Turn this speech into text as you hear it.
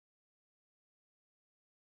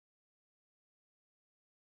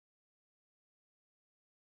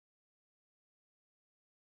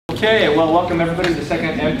Okay, well, welcome everybody to the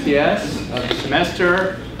second MTS of the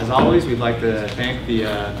semester. As always, we'd like to thank the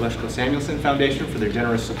Gleschko Samuelson Foundation for their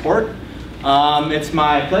generous support. It's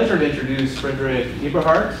my pleasure to introduce Frederick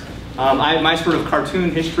Eberhardt. My sort of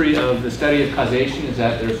cartoon history of the study of causation is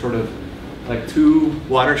that there's sort of like two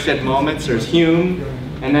watershed moments. There's Hume,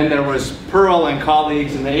 and then there was Pearl and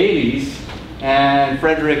colleagues in the 80s, and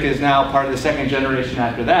Frederick is now part of the second generation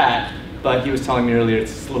after that. But he was telling me earlier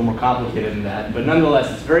it's a little more complicated than that. But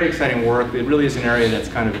nonetheless, it's very exciting work. It really is an area that's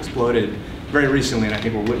kind of exploded very recently, and I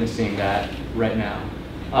think we're witnessing that right now.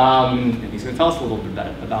 And he's going to tell us a little bit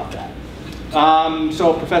about that.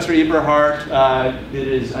 So Professor Eberhardt did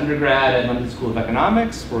his undergrad at London School of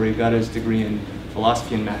Economics, where he got his degree in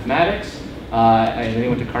philosophy and mathematics. And then he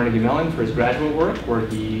went to Carnegie Mellon for his graduate work, where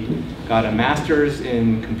he got a master's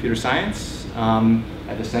in computer science.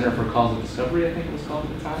 At the Center for Causal Discovery, I think it was called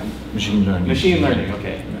at the time. Machine learning. Machine learning,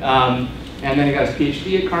 okay. And then he got his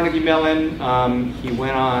PhD at Carnegie Mellon. He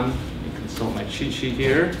went on, you can consult my cheat sheet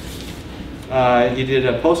here. He did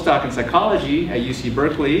a postdoc in psychology at UC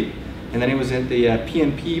Berkeley, and then he was in the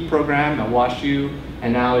PMP program at WashU,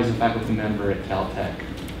 and now he's a faculty member at Caltech.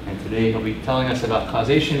 And today he'll be telling us about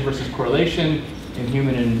causation versus correlation in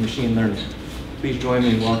human and machine learning. Please join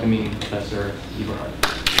me in welcoming Professor Eberhardt.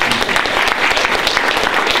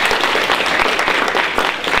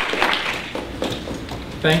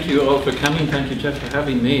 Thank you all for coming. Thank you, Jeff, for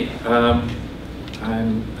having me.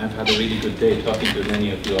 I've had a really good day talking to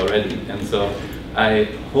many of you already, and so I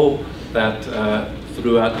hope that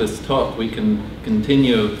throughout this talk we can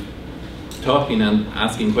continue talking and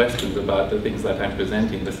asking questions about the things that I'm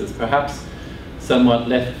presenting. This is perhaps somewhat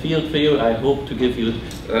left field for you. I hope to give you,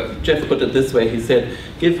 Jeff put it this way, he said,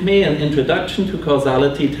 give me an introduction to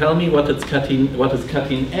causality, tell me what is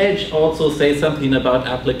cutting edge, also say something about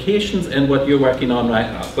applications and what you're working on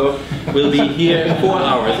right now. So we'll be here 4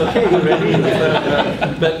 hours. Okay, you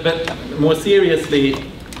ready? But more seriously,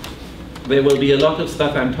 there will be a lot of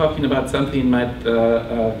stuff I'm talking about. Something might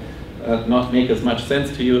not make as much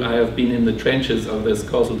sense to you. I have been in the trenches of this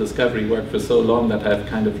causal discovery work for so long that I've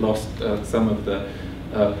kind of lost some of the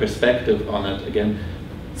perspective on it. Again,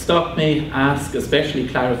 stop me, ask, especially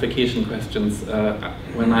clarification questions.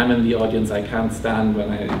 When I'm in the audience, I can't stand when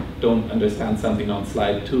I don't understand something on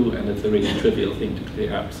slide 2 and it's a really trivial thing to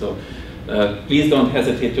clear up. So please don't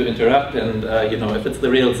hesitate to interrupt, and you know, if it's the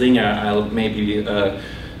real zinger, I'll maybe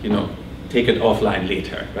you know, take it offline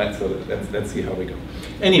later, right? So let's see how we go.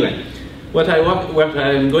 Anyway, what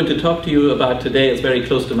I'm going to talk to you about today is very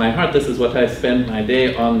close to my heart. This is what I spent my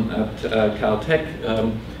day on at Caltech,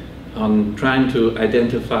 on trying to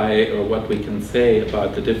identify, or what we can say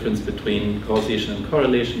about the difference between causation and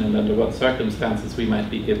correlation, and under what circumstances we might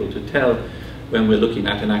be able to tell when we're looking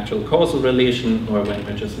at an actual causal relation or when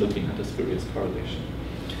we're just looking at a spurious correlation.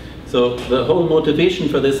 So the whole motivation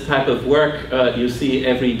for this type of work you see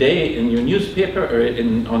every day in your newspaper or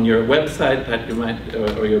on your website that you might,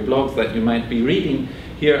 or your blogs that you might be reading.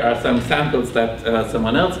 Here are some samples that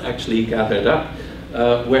someone else actually gathered up,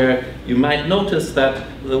 where you might notice that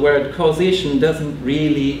the word causation doesn't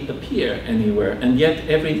really appear anywhere, and yet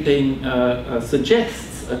everything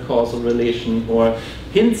suggests a causal relation or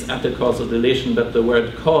hints at a causal relation, but the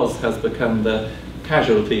word cause has become the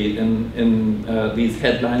casualty in these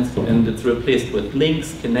headlines, and it's replaced with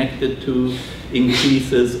links connected to,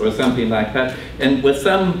 increases, or something like that. And with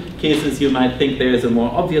some cases you might think there is a more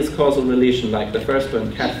obvious causal relation, like the first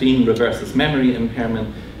one, caffeine reverses memory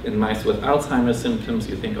impairment in mice with Alzheimer's symptoms.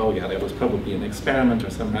 You think, oh yeah, there was probably an experiment or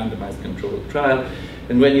some randomized controlled trial.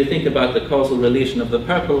 And when you think about the causal relation of the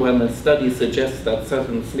purple, when the study suggests that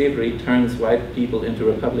Southern slavery turns white people into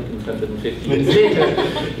Republicans 150 years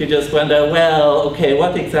later, you just wonder, well, okay,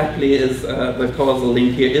 what exactly is the causal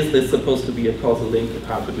link here? Is this supposed to be a causal link?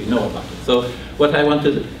 How could we know about it? So what I want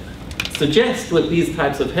to suggest with these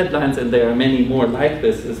types of headlines, and there are many more like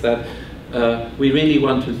this, is that we really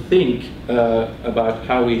want to think about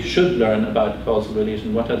how we should learn about causal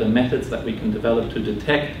relation. What are the methods that we can develop to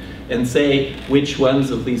detect, and say which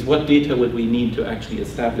ones of these, what data would we need to actually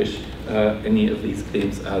establish any of these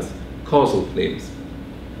claims as causal claims.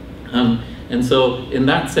 And so in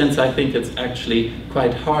that sense, I think it's actually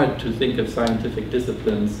quite hard to think of scientific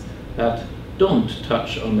disciplines that don't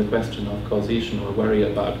touch on the question of causation or worry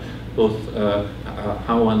about both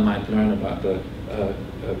how one might learn about the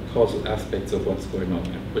causal aspects of what's going on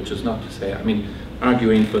there, which is not to say, I mean,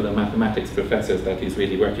 arguing for the mathematics professors that he's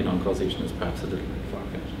really working on causation is perhaps a little bit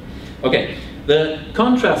far-fetched. Okay, the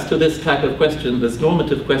contrast to this type of question, this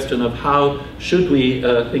normative question of how should we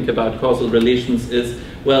think about causal relations, is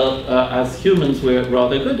well, as humans, we're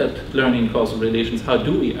rather good at learning causal relations. How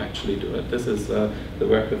do we actually do it? This is the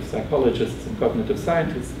work of psychologists and cognitive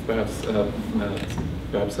scientists. Perhaps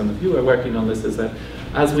some of you are working on this, is that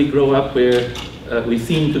as we grow up, we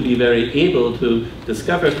seem to be very able to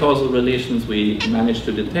discover causal relations. We manage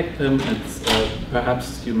to detect them.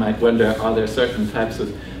 Perhaps you might wonder, are there certain types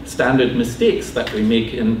of standard mistakes that we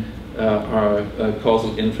make in our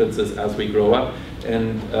causal inferences as we grow up?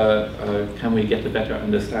 And can we get a better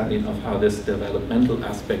understanding of how this developmental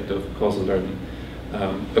aspect of causal learning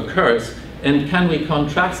occurs? And can we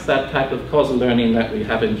contrast that type of causal learning that we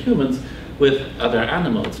have in humans with other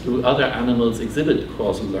animals? Do other animals exhibit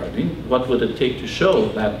causal learning? What would it take to show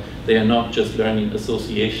that they are not just learning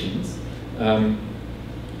associations?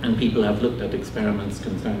 And people have looked at experiments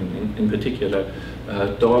concerning, in particular,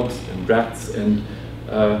 dogs and rats. And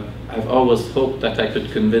I've always hoped that I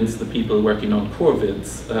could convince the people working on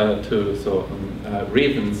corvids,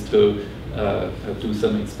 ravens, to do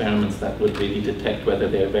some experiments that would really detect whether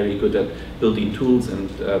they're very good at building tools and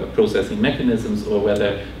processing mechanisms, or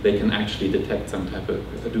whether they can actually detect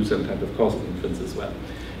do some type of causal inference as well.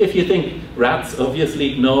 If you think rats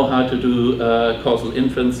obviously know how to do causal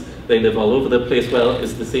inference, they live all over the place, well,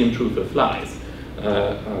 is the same true for flies?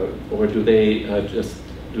 Or do they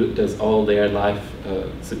does all their life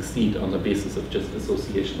succeed on the basis of just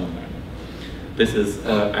associational learning? This is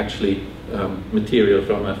actually material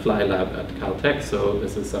from a fly lab at Caltech, so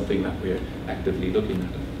this is something that we're actively looking at.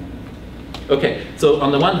 Okay, so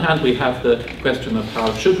on the one hand we have the question of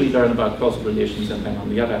how should we learn about causal relations, and then on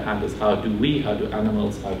the other hand is how do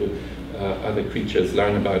animals, how do other creatures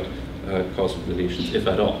learn about causal relations, if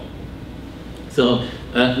at all? So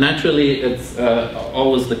naturally it's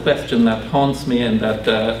always the question that haunts me, and that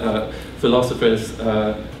philosophers,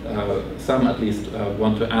 some at least,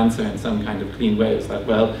 want to answer in some kind of clean way, is that,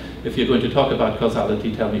 well, if you're going to talk about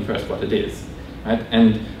causality, tell me first what it is. Right?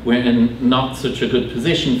 And we're in not such a good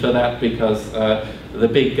position for that, because the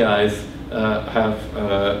big guys have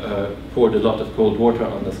poured a lot of cold water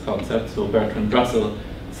on this concept. So Bertrand Russell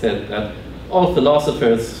said that all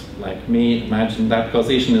philosophers, like me, imagine that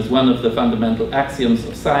causation is one of the fundamental axioms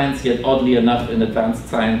of science, yet oddly enough in advanced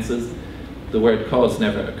sciences the word cause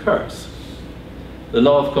never occurs. The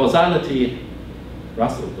law of causality,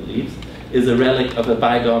 Russell believes, is a relic of a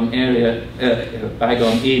bygone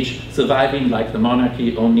age, surviving like the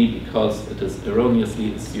monarchy only because it is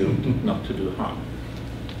erroneously assumed not to do harm.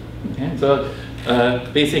 Okay? So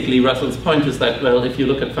basically Russell's point is that, well, if you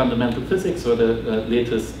look at fundamental physics or the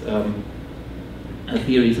latest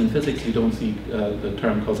theories in physics, you don't see the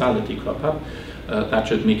term causality crop up. That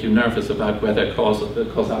should make you nervous about whether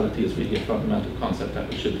causality is really a fundamental concept that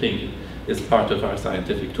we should think is part of our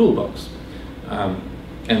scientific toolbox.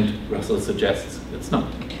 And Russell suggests it's not.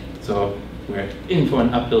 So we're in for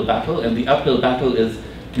an uphill battle, and the uphill battle is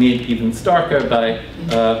made even starker by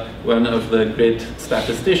one of the great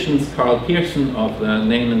statisticians, Carl Pearson, of the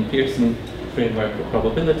Neyman-Pearson framework of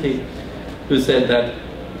probability, who said that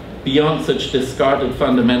beyond such discarded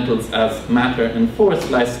fundamentals as matter and force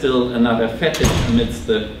lies still another fetish amidst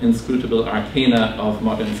the inscrutable arcana of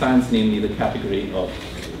modern science, namely the category of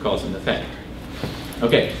cause and effect.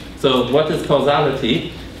 Okay, so what is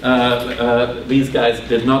causality? These guys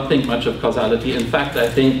did not think much of causality. In fact, I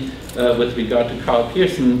think with regard to Carl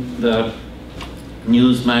Pearson, the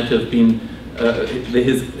news might have been,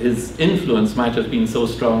 his influence might have been so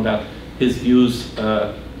strong that his views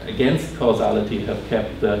against causality have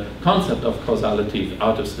kept the concept of causality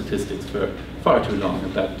out of statistics for far too long,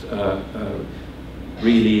 and that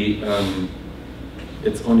really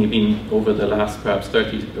it's only been over the last perhaps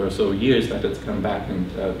 30 or so years that it's come back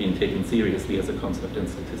and been taken seriously as a concept in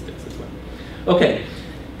statistics as well. Okay,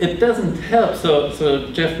 it doesn't help, so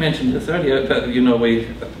Jeff mentioned this earlier, that, you know,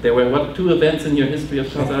 there were, what, 2 events in your history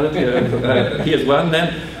of causality? Here's one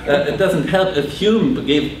then. It doesn't help if Hume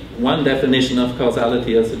gave one definition of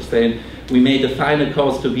causality as such, saying, we may define a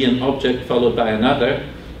cause to be an object followed by another,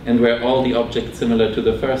 and where all the objects similar to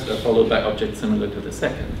the first are followed by objects similar to the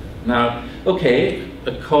second. Now, okay,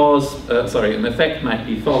 an effect might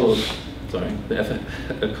be followed,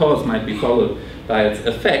 a cause might be followed by its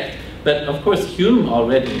effect, but of course Hume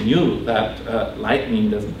already knew that lightning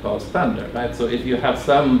doesn't cause thunder, right? So if you have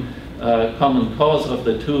some common cause of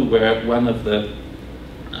the two where one of the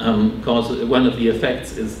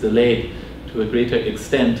effects is delayed to a greater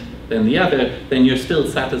extent than the other, then you're still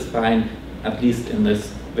satisfying, at least in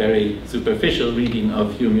this very superficial reading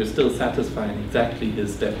of Hume, you're still satisfying exactly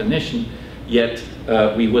his definition, yet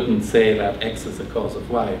we wouldn't say that X is a cause of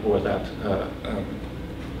Y, or that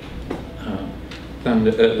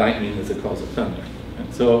lightning is a cause of thunder.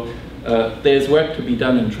 And so there's work to be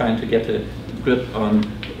done in trying to get a grip on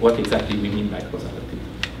what exactly we mean by causality.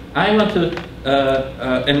 I want to,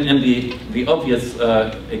 and the obvious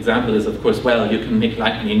example is, of course, well, you can make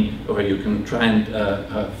lightning, or you can try and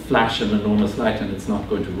flash an enormous light, and it's not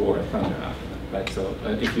going to roar a thunder after that, right? So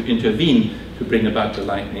if you intervene to bring about the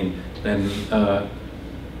lightning, then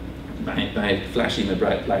by flashing a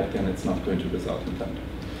bright light, then it's not going to result in thunder.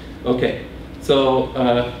 Okay, so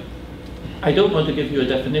I don't want to give you a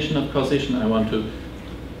definition of causation. I want to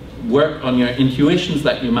work on your intuitions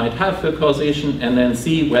that you might have for causation, and then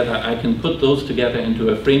see whether I can put those together into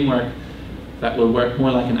a framework that will work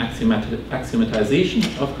more like an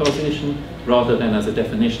axiomatization of causation rather than as a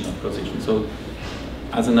definition of causation. So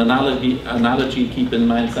as an analogy, keep in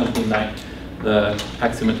mind something like the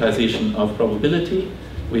axiomatization of probability.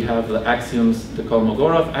 We have the axioms, the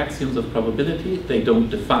Kolmogorov axioms of probability. They don't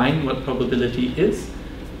define what probability is.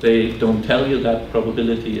 They don't tell you that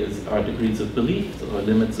probability is our degrees of belief, or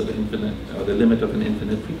limits of infinite, or the limit of an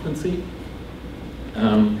infinite frequency.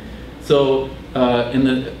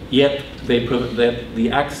 Yet the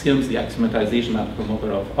axioms, the axiomatization that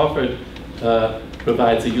Kolmogorov offered,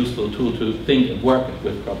 provides a useful tool to think and work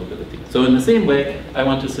with probability. So in the same way, I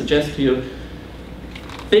want to suggest to you,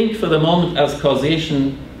 think for the moment as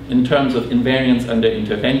causation in terms of invariance under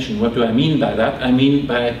intervention. What do I mean by that? I mean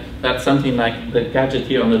by that something like the gadget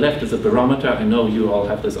here on the left is a barometer. I know you all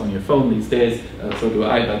have this on your phone these days, so do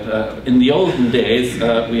I, but in the olden days,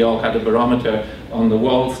 we all had a barometer on the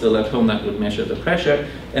wall still at home that would measure the pressure,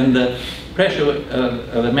 and the pressure,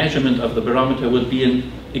 the measurement of the barometer would be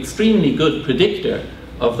an extremely good predictor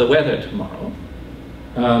of the weather tomorrow.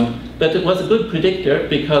 But it was a good predictor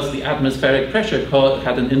because the atmospheric pressure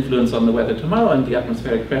had an influence on the weather tomorrow, and the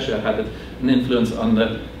atmospheric pressure had an influence on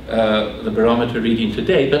the barometer reading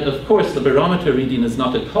today. But of course, the barometer reading is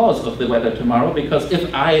not a cause of the weather tomorrow, because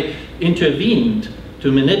if I intervened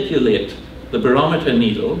to manipulate the barometer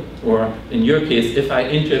needle, or in your case, if I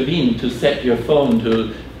intervened to set your phone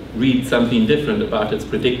to read something different about its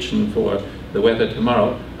prediction for the weather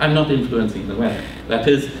tomorrow, I'm not influencing the weather. That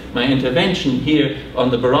is, my intervention here on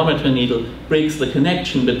the barometer needle breaks the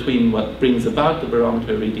connection between what brings about the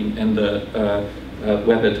barometer reading and the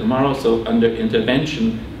weather tomorrow. So under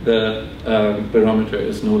intervention, the barometer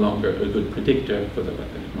is no longer a good predictor for the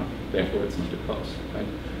weather tomorrow. Therefore, it's not a cause, right?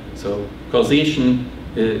 So causation,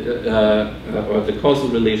 or the causal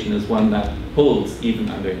relation, is one that holds even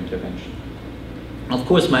under intervention. Of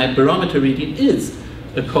course, my barometer reading is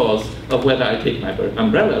a cause of whether I take my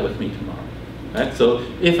umbrella with me tomorrow. Right? So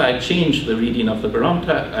if I change the reading of the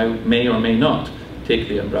barometer, I may or may not take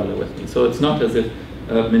the umbrella with me. So it's not as if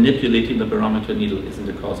manipulating the barometer needle isn't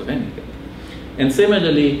a cause of anything. And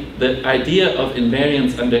similarly, the idea of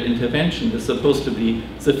invariance under intervention is supposed to be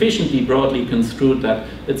sufficiently broadly construed that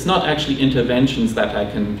it's not actually interventions that I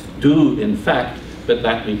can do in fact, but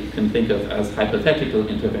that we can think of as hypothetical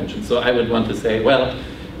interventions. So I would want to say, well,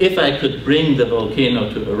 if I could bring the volcano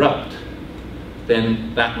to erupt,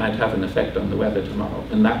 then that might have an effect on the weather tomorrow.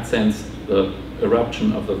 In that sense, the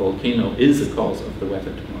eruption of the volcano is a cause of the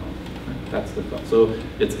weather tomorrow. Right? That's the thought. So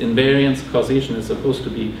it's invariance. Causation is supposed to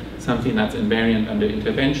be something that's invariant under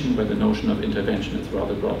intervention, where the notion of intervention is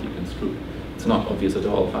rather broadly construed. It's not obvious at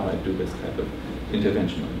all how I do this type of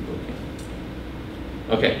intervention on the volcano.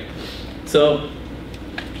 Okay, so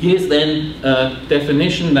here's then a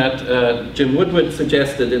definition that Jim Woodward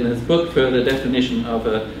suggested in his book for the definition of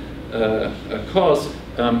a cause.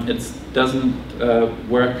 It doesn't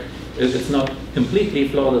work, it's not completely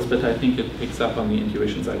flawless, but I think it picks up on the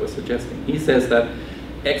intuitions I was suggesting. He says that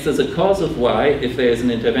X is a cause of Y if there is an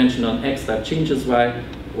intervention on X that changes Y,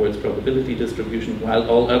 or its probability distribution, while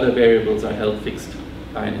all other variables are held fixed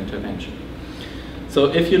by an intervention.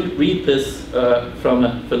 So if you read this from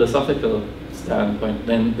a philosophical standpoint,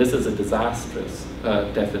 then this is a disastrous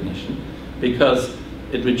definition, because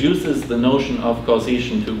it reduces the notion of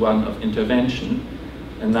causation to one of intervention.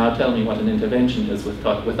 And now tell me what an intervention is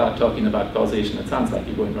without talking about causation. It sounds like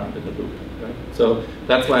you're going round in the loop, right? So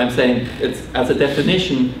that's why I'm saying, it's, as a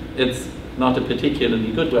definition, it's not a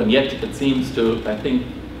particularly good one, yet it seems to, I think,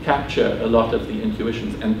 capture a lot of the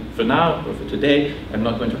intuitions. And for now, or for today, I'm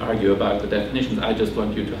not going to argue about the definitions. I just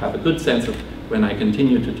want you to have a good sense of, when I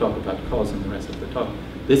continue to talk about cause in the rest of the talk,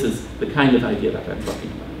 this is the kind of idea that I'm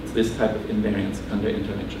talking about. It's this type of invariance under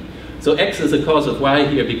intervention. So X is a cause of Y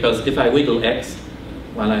here, because if I wiggle X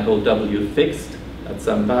while I hold W fixed at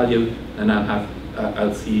some value, then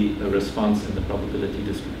I'll see a response in the probability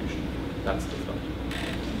distribution. That's the thought.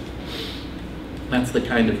 That's the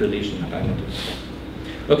kind of relation that I want to.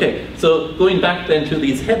 Okay, so going back then to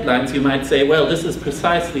these headlines, you might say, well, this is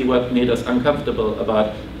precisely what made us uncomfortable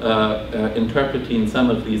about interpreting some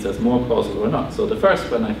of these as more causal or not. So the first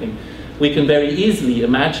one, I think, we can very easily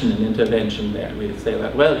imagine an intervention there. We say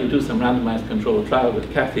that, well, you do some randomized controlled trial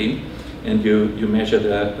with caffeine, and you measure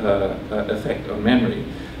the effect on memory.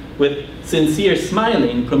 With sincere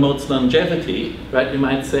smiling promotes longevity, right? You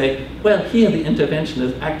might say, well, here the intervention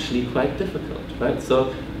is actually quite difficult, right?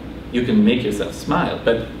 So you can make yourself smile,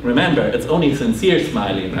 but remember, it's only sincere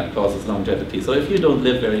smiling that causes longevity. So if you don't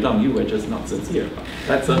live very long, you were just not sincere.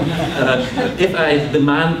 Right? So if I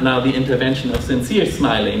demand now the intervention of sincere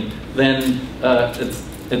smiling, then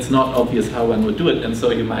it's not obvious how one would do it, and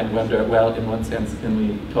so you might wonder, well, in what sense can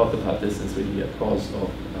we talk about this as really a cause of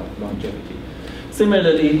longevity?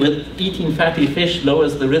 Similarly, with eating fatty fish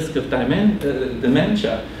lowers the risk of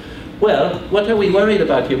dementia. Well, what are we worried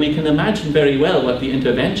about here? We can imagine very well what the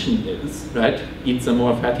intervention is, right? Eat some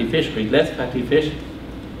more fatty fish, or eat less fatty fish.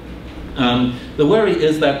 The worry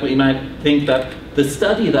is that we might think that the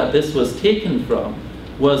study that this was taken from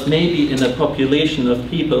was maybe in a population of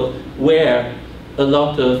people where a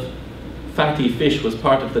lot of fatty fish was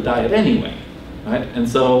part of the diet anyway, right? And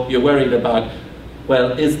so you're worried about,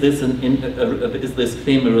 well, is this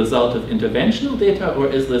claim a result of interventional data, or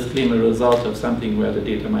is this claim a result of something where the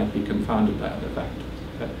data might be confounded by other factors?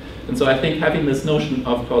 Okay? And so I think having this notion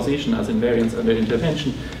of causation as invariance under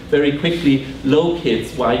intervention very quickly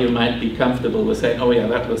locates why you might be comfortable with saying, oh yeah,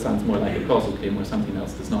 that sounds more like a causal claim, or something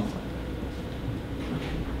else does not.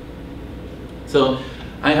 So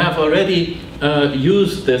I have already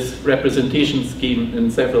used this representation scheme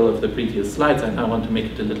in several of the previous slides. I now want to make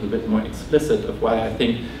it a little bit more explicit of why I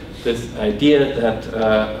think this idea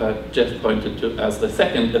that Jeff pointed to as the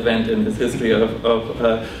second event in his history of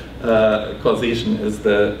causation is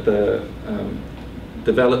the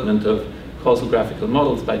development of causal graphical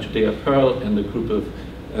models by Judea Pearl and a group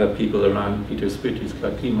of people around Peter Spurious,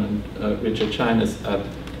 Clark Klima, and Richard Chinus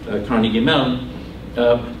at Carnegie Mellon.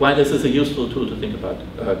 Why this is a useful tool to think about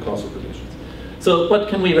causal relations. So what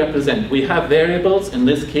can we represent? We have variables, in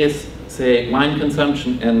this case, say wine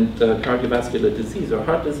consumption and cardiovascular disease or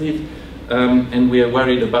heart disease, and we are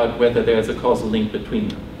worried about whether there's a causal link between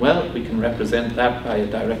them. Well, we can represent that by a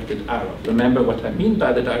directed arrow. Remember, what I mean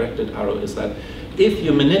by the directed arrow is that if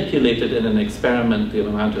you manipulated in an experiment the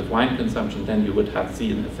amount of wine consumption, then you would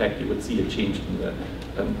see an effect, you would see a change in the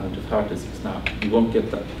amount of heart disease. Now, you won't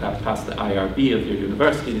get that past the IRB of your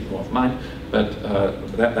university, or of mine, but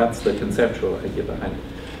that's the conceptual idea behind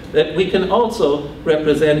it. That we can also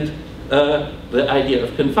represent the idea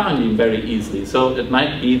of confounding very easily. So it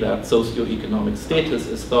might be that socioeconomic status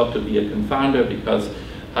is thought to be a confounder because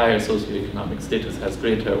higher socioeconomic status has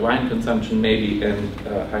greater wine consumption maybe, and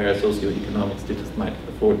higher socioeconomic status might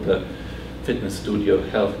afford the fitness studio,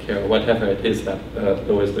 healthcare, whatever it is that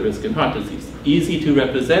lowers the risk in heart disease. Easy to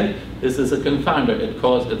represent. This is a confounder.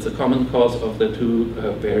 It's a common cause of the two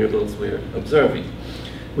variables we're observing.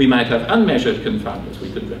 We might have unmeasured confounders.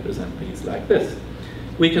 We could represent these like this.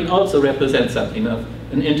 We can also represent something of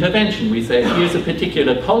an intervention. We say, here's a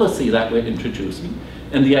particular policy that we're introducing,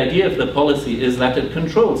 and the idea of the policy is that it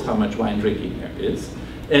controls how much wine drinking there is.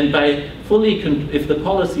 And if the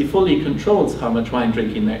policy fully controls how much wine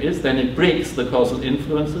drinking there is, then it breaks the causal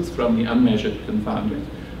influences from the unmeasured confounders,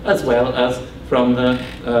 as well as from the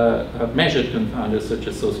measured confounders, such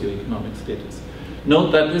as socioeconomic status.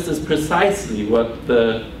 Note that this is precisely what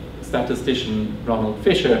the statistician Ronald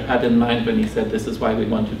Fisher had in mind when he said this is why we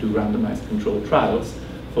want to do randomized controlled trials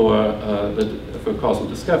for causal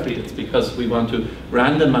discovery. It's because we want to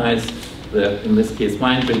randomize in this case,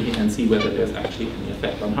 wine drinking, and see whether there's actually any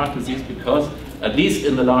effect on heart disease, because, at least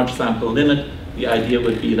in the large sample limit, the idea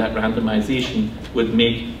would be that randomization would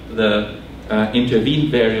make the intervened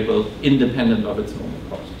variable independent of its normal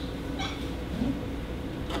causes.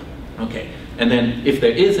 Okay, and then if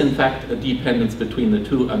there is, in fact, a dependence between the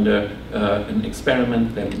two under an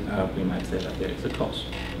experiment, then we might say that there is a cause.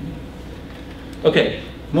 Okay.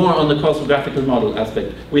 More on the causal graphical model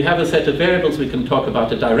aspect. We have a set of variables. We can talk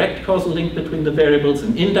about a direct causal link between the variables,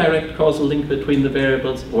 an indirect causal link between the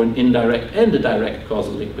variables, or an indirect and a direct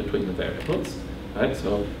causal link between the variables. Right?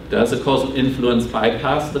 So does a causal influence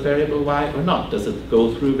bypass the variable y or not? Does it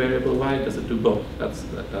go through variable y? Does it do both? That's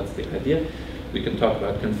the idea. We can talk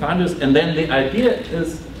about confounders. And then the idea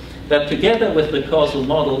is that together with the causal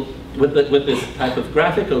model, with this type of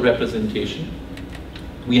graphical representation,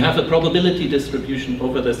 we have a probability distribution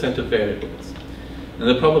over the set of variables. And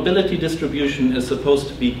the probability distribution is supposed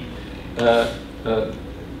to be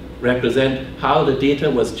represent how the data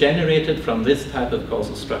was generated from this type of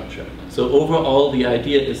causal structure. So overall, the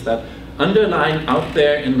idea is that underlying out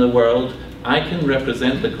there in the world, I can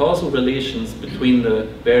represent the causal relations between the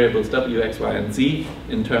variables w, x, y, and z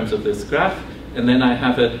in terms of this graph, and then I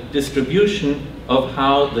have a distribution of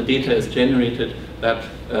how the data is generated that,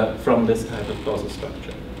 from this type of causal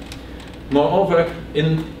structure. Moreover,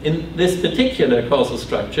 in this particular causal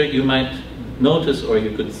structure, you might notice, or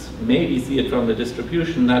you could maybe see it from the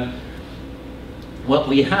distribution, that what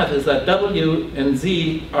we have is that w and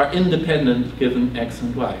z are independent given x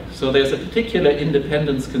and y. So there's a particular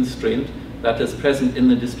independence constraint that is present in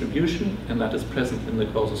the distribution and that is present in the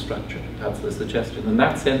causal structure. That's the suggestion. In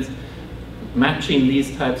that sense, matching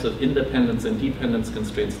these types of independence and dependence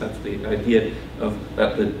constraints, that's the idea of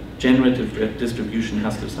that the generative distribution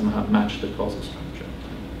has to somehow match the causal structure.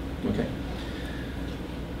 Okay.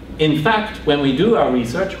 In fact, when we do our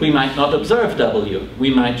research, we might not observe w.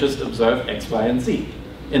 We might just observe x, y, and z.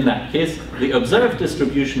 In that case, the observed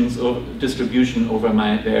distribution over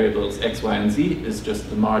my variables x, y, and z is just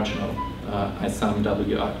the marginal. I sum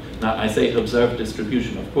w out. Now, I say observed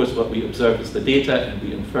distribution. Of course, what we observe is the data, and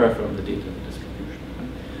we infer from the data the distribution.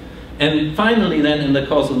 And finally, then, in the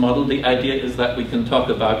causal model, the idea is that we can talk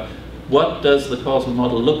about what does the causal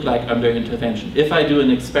model look like under intervention. If I do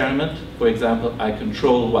an experiment, for example, I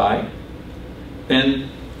control y, then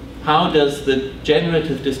how does the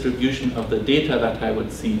generative distribution of the data that I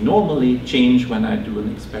would see normally change when I do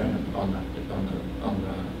an experiment on that,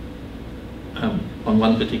 on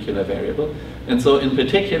one particular variable? And so in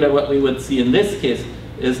particular, what we would see in this case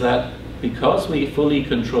is that because we fully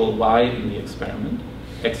control y in the experiment,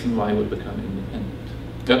 x and y would become independent.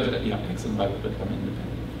 X and y would become independent.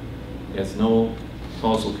 There's no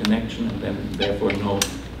causal connection, and then therefore no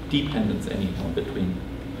dependence anymore between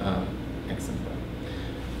x and y.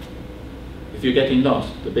 If you're getting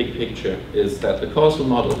lost, the big picture is that the causal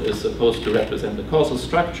model is supposed to represent the causal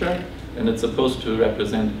structure, and it's supposed to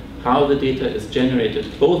represent how the data is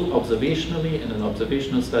generated both observationally in an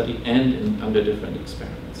observational study and under different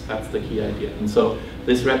experiments. That's the key idea. And so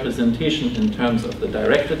this representation in terms of the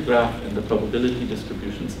directed graph and the probability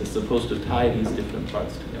distributions is supposed to tie these different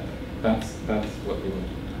parts together. That's what we want to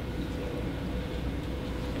do.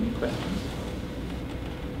 Any questions?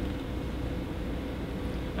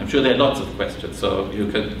 I'm sure there are lots of questions, so you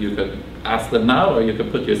could ask them now, or you could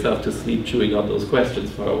put yourself to sleep chewing on those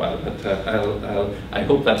questions for a while. But I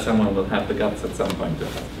hope that someone will have the guts at some point to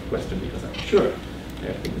ask a question, because I'm sure there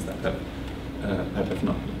are things that have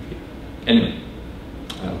not been clear. Anyway,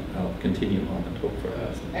 I'll continue on and hope for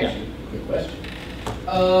actually, quick question.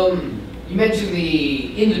 You mentioned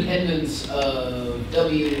the independence of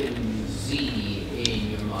W and Z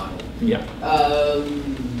in your model. Yeah.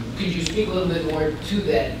 Could you speak a little bit more to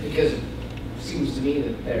that? Because it seems to me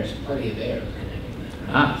that there's plenty of error connecting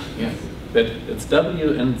that. Yes. But it's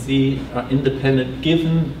W and Z are independent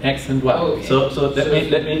given X and Y. Okay. So let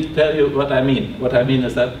me tell you what I mean. What I mean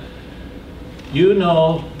is that you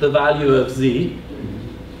know the value of Z.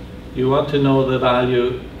 You want to know the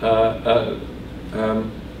value,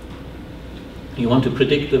 you want to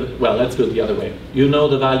predict the, well, let's go the other way. You know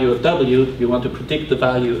the value of W, you want to predict the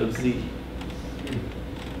value of Z.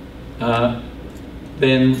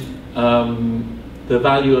 Then the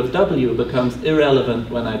value of W becomes irrelevant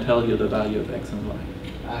when I tell you the value of X and Y.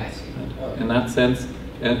 I see. In that sense,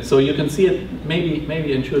 and so you can see it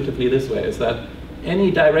maybe intuitively this way, is that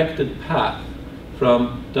any directed path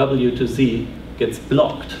from W to Z gets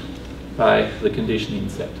blocked by the conditioning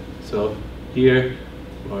set. So here,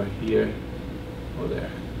 or here, or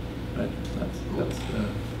there. Right? That's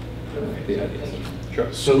the idea.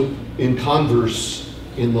 Sure. So in converse,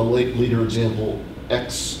 in the later example,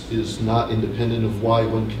 X is not independent of Y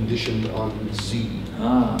when conditioned on Z.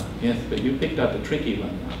 Yes, but you picked out the tricky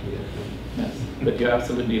one. Yes, but you're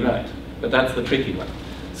absolutely right. But that's the tricky one.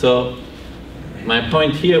 So my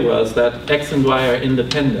point here was that X and Y are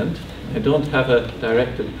independent. I don't have a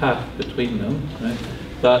directed path between them, right?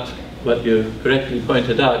 But what you correctly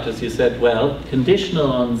pointed out is you said, well,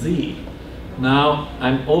 conditional on Z. Now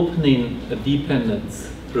I'm opening a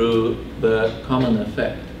dependence through the common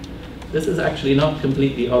effect. This is actually not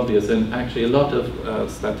completely obvious, and actually a lot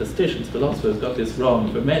of statisticians, philosophers got this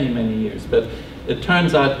wrong for many, many years. But it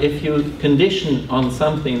turns out if you condition on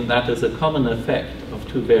something that is a common effect of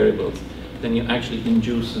two variables, then you actually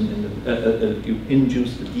induce the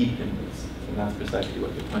dependence. And that's precisely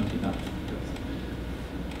what you're pointing out.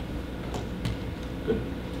 Good,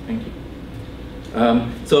 thank you.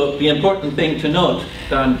 So the important thing to note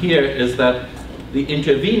down here is that the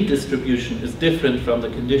intervened distribution is different from the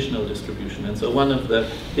conditional distribution. And so one of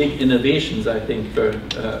the big innovations, I think, by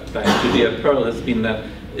Judea Pearl has been that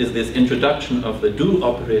is this introduction of the do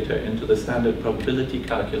operator into the standard probability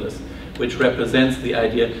calculus, which represents the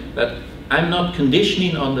idea that I'm not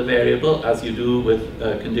conditioning on the variable as you do with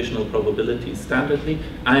conditional probabilities standardly.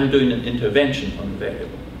 I'm doing an intervention on the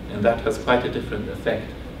variable, and that has quite a different effect.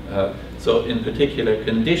 So in particular,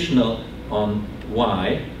 conditional on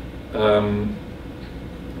y,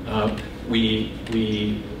 we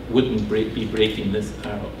wouldn't be breaking this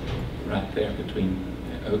arrow right there between,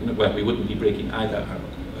 well, we wouldn't be breaking either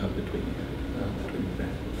arrow between the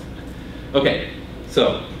variables. Okay,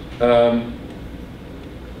 so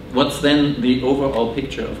what's then the overall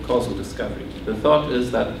picture of causal discovery? The thought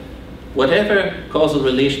is that whatever causal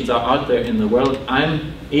relations are out there in the world,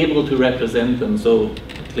 I'm able to represent them, so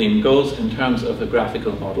the claim goes, in terms of a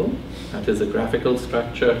graphical model. That is a graphical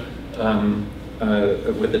structure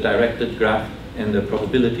with a directed graph and a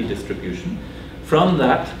probability distribution. From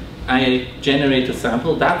that, I generate a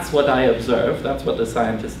sample. That's what I observe. That's what the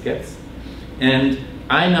scientist gets. And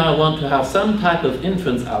I now want to have some type of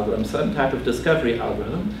inference algorithm, some type of discovery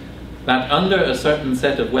algorithm that under a certain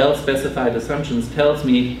set of well-specified assumptions tells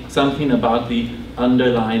me something about the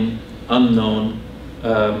underlying unknown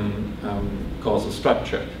causal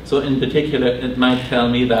structure. So in particular, it might tell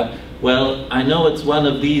me that, well, I know it's one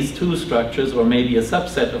of these two structures, or maybe a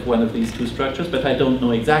subset of one of these two structures, but I don't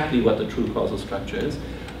know exactly what the true causal structure is.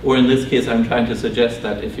 Or in this case, I'm trying to suggest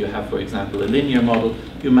that if you have, for example, a linear model,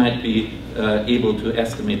 you might be able to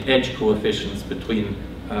estimate edge coefficients between,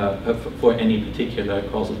 for any particular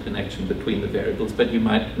causal connection between the variables, but you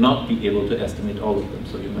might not be able to estimate all of them.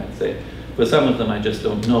 So you might say, for some of them, I just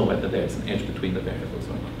don't know whether there's an edge between the variables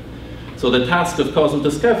or not. So the task of causal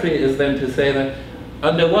discovery is then to say that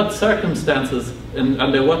under what circumstances and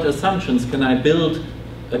under what assumptions can I build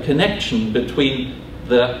a connection between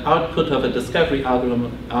the output of a discovery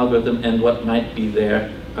algorithm and what might be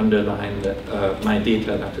there underlying my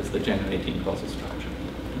data, that is the generating causal structure.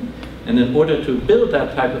 And in order to build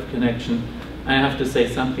that type of connection, I have to say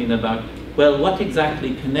something about, well, what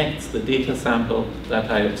exactly connects the data sample that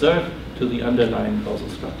I observe to the underlying causal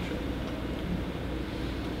structure.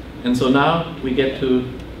 And so now we get to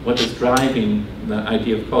what is driving the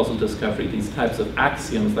idea of causal discovery, these types of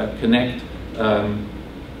axioms that connect,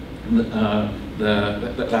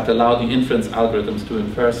 that allow the inference algorithms to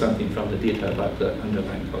infer something from the data about the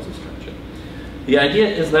underlying causal structure. The idea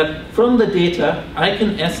is that from the data, I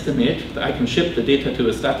can estimate, I can ship the data to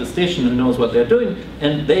a statistician who knows what they're doing,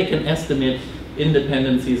 and they can estimate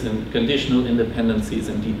independencies and conditional independencies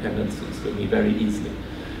and dependencies for me very easily.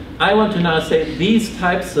 I want to now say these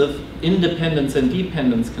types of independence and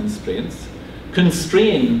dependence constraints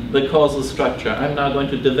constrain the causal structure. I'm now going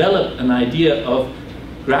to develop an idea of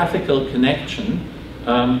graphical connection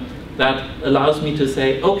that allows me to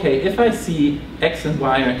say, okay, if I see x and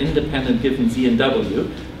y are independent given z and w,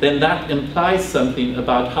 then that implies something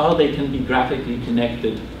about how they can be graphically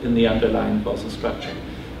connected in the underlying causal structure.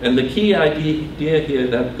 And the key idea here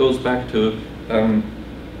that goes back to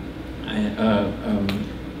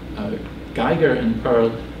Geiger and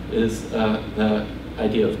Pearl is the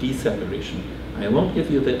idea of d-separation. I won't give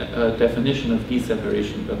you the definition of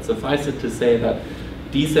d-separation, but suffice it to say that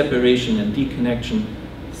d-separation and deconnection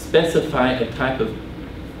specify a type of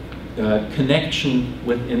connection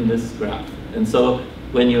within this graph. And so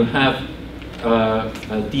when you have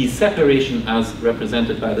a d-separation as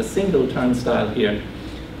represented by the single turnstile here,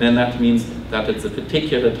 then that means that it's a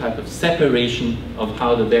particular type of separation of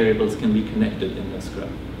how the variables can be connected in this graph.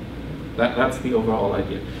 That's the overall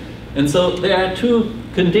idea. And so there are two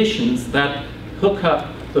conditions that hook up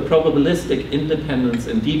the probabilistic independence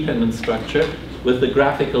and dependence structure with the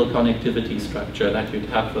graphical connectivity structure that you'd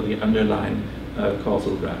have for the underlying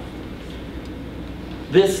causal graph.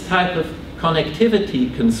 This type of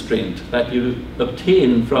connectivity constraint that you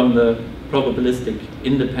obtain from the probabilistic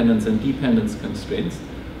independence and dependence constraints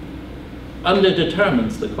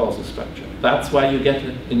underdetermines the causal structure. That's why you get,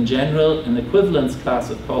 in general, an equivalence class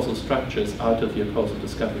of causal structures out of your causal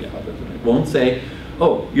discovery algorithm. It won't say,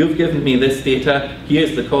 oh, you've given me this data,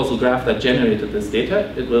 here's the causal graph that generated this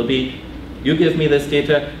data. It will be, you give me this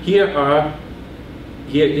data, here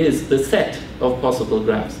is the set of possible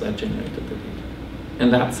graphs that generated the data.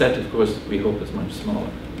 And that set, of course, we hope is much smaller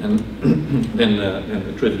than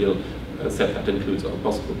the trivial set that includes all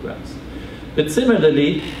possible graphs. But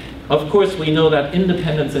similarly, of course, we know that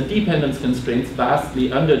independence and dependence constraints vastly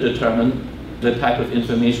underdetermine the type of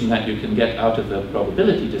information that you can get out of the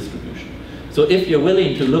probability distribution. So if you're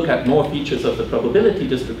willing to look at more features of the probability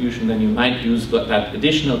distribution, then you might use that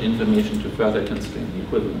additional information to further constrain the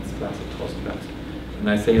equivalence class of causal graphs. And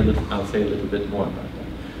I'll say a little bit more about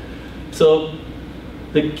that. So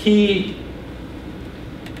the key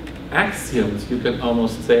axioms, you can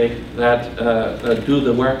almost say, that do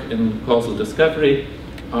the work in causal discovery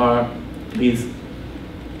are these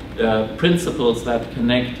principles that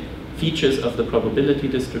connect features of the probability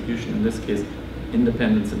distribution, in this case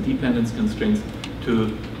independence and dependence constraints,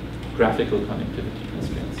 to graphical connectivity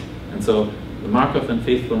constraints. And so the Markov and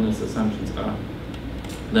faithfulness assumptions are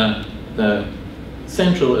the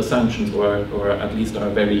central assumptions, or at least are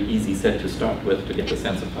a very easy set to start with to get a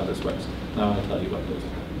sense of how this works. Now I'll tell you what those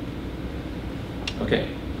are. Okay.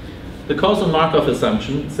 The causal Markov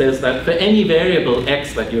assumption says that for any variable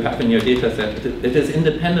x that you have in your data set, it is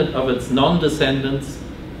independent of its non-descendants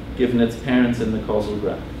given its parents in the causal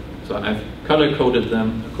graph. So I've color-coded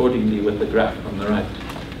them accordingly with the graph on the right.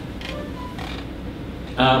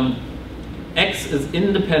 X is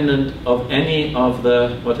independent of any of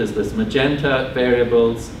the, what is this, magenta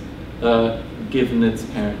variables given its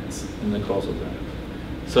parents in the causal graph.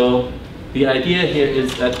 So the idea here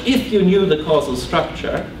is that if you knew the causal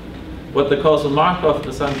structure, what the causal Markov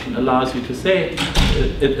assumption allows you to say,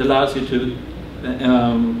 it allows you to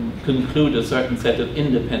conclude a certain set of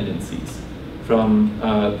independencies from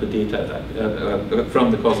the data that,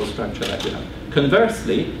 from the causal structure that you have.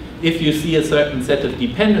 Conversely, if you see a certain set of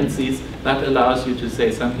dependencies, that allows you to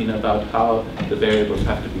say something about how the variables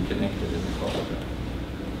have to be connected in the causal graph.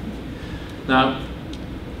 Now,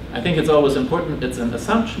 I think it's always important, it's an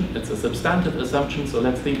assumption, it's a substantive assumption, so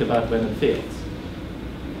let's think about when it fails.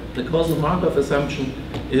 The causal Markov assumption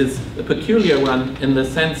is a peculiar one in the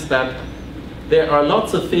sense that there are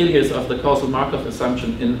lots of failures of the causal Markov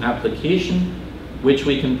assumption in application, which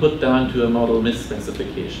we can put down to a model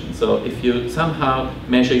misspecification. So if you somehow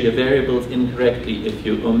measure your variables incorrectly, if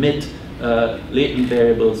you omit latent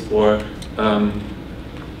variables, or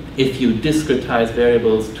if you discretize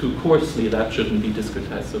variables too coarsely, that shouldn't be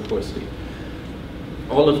discretized so coarsely.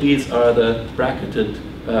 All of these are the bracketed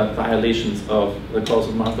violations of the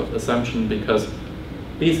causal Markov assumption, because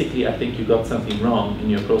basically I think you got something wrong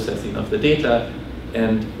in your processing of the data,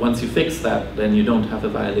 and once you fix that, then you don't have a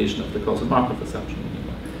violation of the causal Markov assumption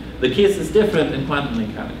anymore. The case is different in quantum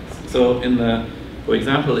mechanics. So in the, for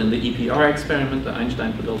example, in the EPR experiment, the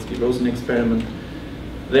Einstein-Podolsky-Rosen experiment,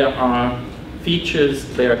 there are features,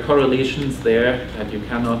 there are correlations there that you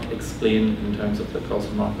cannot explain in terms of the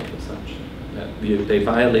causal Markov assumption. They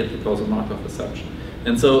violate the causal Markov assumption.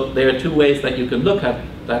 And so there are two ways that you can look at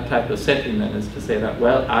that type of setting, then, is to say that,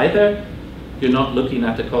 well, either you're not looking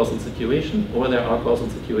at a causal situation, or there are causal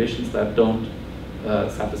situations that don't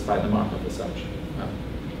satisfy the Markov assumption.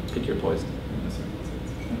 Pick your poison in a certain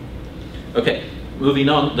sense. Okay, moving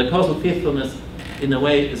on. The causal faithfulness, in a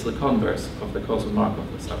way, is the converse of the causal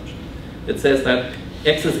Markov assumption. It says that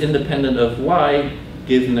x is independent of y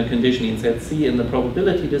given a conditioning set C in the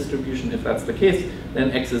probability distribution. If that's the case,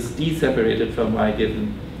 then x is d-separated from y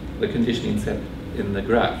given the conditioning set in the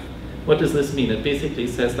graph. What does this mean? It basically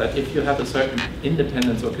says that if you have a certain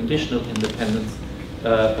independence or conditional independence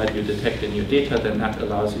that you detect in your data, then that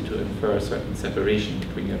allows you to infer a certain separation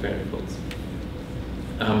between your variables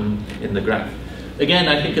in the graph. Again,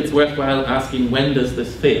 I think it's worthwhile asking, when does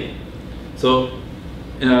this fail? So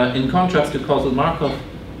in contrast to causal Markov,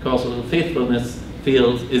 causal faithfulness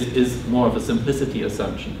is more of a simplicity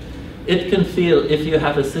assumption. It can fail if you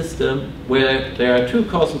have a system where there are two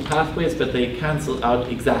causal pathways, but they cancel out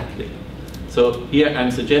exactly. So here I'm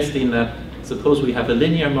suggesting that, suppose we have a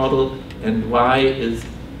linear model, and y is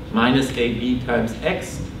minus ab times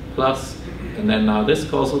x plus, and then now this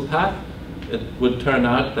causal path. It would turn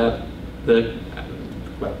out that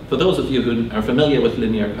well, for those of you who are familiar with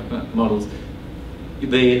linear models,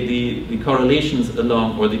 the correlations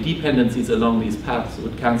along, or the dependencies along these paths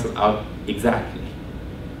would cancel out exactly,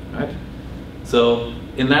 right? So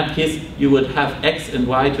in that case, you would have x and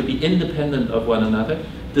y to be independent of one another,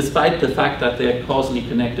 despite the fact that they're causally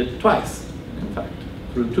connected twice, in fact,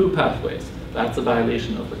 through two pathways. That's a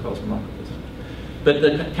violation of the causal Markov assumption. But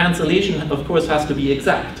the cancellation, of course, has to be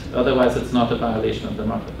exact, otherwise it's not a violation of the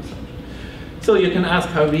Markov assumption. So you can ask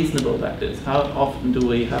how reasonable that is. How often do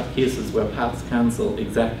we have cases where paths cancel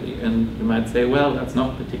exactly? And you might say, well, that's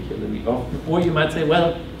not particularly often. Or you might say,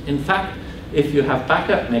 well, in fact, if you have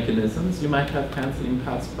backup mechanisms, you might have canceling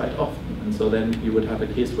paths quite often. And so then you would have a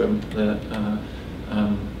case where the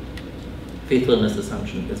faithfulness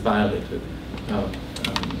assumption is violated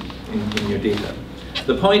in your data.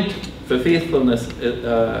 The point for faithfulness,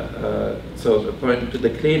 so the point to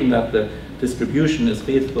the claim that the distribution is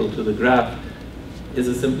faithful to the graph is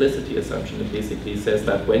a simplicity assumption. It basically says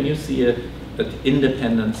that when you see an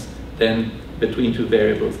independence then between two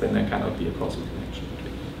variables, then there cannot be a causal connection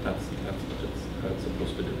between them. That's what it's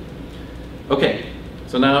supposed to do. Okay,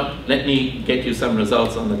 So now let me get you some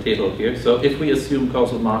results on the table here. So if we assume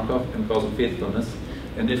causal Markov and causal faithfulness,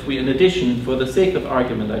 and if we, in addition, for the sake of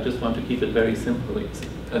argument, I just want to keep it very simple,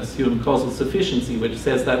 assume causal sufficiency, which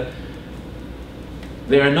says that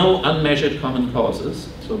there are no unmeasured common causes.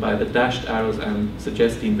 So by the dashed arrows, I'm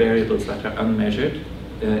suggesting variables that are unmeasured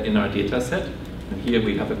in our data set. And here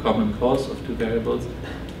we have a common cause of two variables.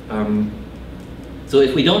 So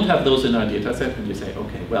if we don't have those in our data set, and you say,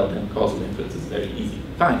 okay, well then causal inference is very easy.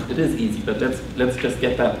 Fine, it is easy, but let's just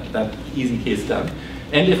get that easy case done.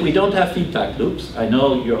 And if we don't have feedback loops, I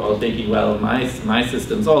know you're all thinking, well, my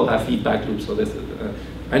systems all have feedback loops, so this.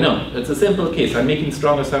 I know, it's a simple case. I'm making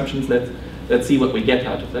strong assumptions. Let's see what we get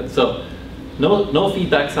out of that. So no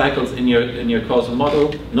feedback cycles in your causal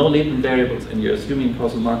model, no latent variables, and you're assuming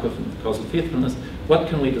causal Markov and causal faithfulness. What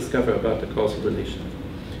can we discover about the causal relation?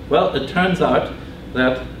 Well, it turns out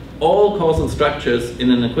that all causal structures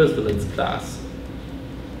in an equivalence class,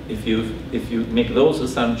 if you make those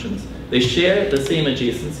assumptions, they share the same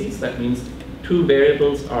adjacencies. That means two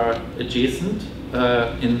variables are adjacent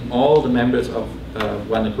in all the members of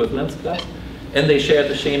one equivalence class, and they share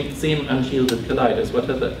the same unshielded colliders. What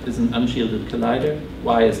is an unshielded collider?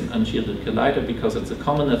 Why is an unshielded collider? Because it's a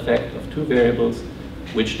common effect of two variables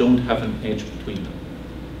which don't have an edge between them.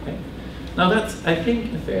 Okay? Now that's, I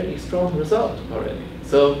think, a fairly strong result already.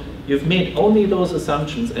 So you've made only those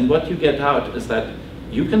assumptions, and what you get out is that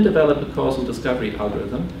you can develop a causal discovery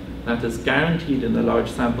algorithm that is guaranteed in the large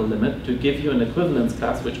sample limit to give you an equivalence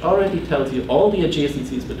class which already tells you all the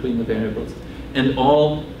adjacencies between the variables and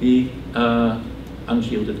all the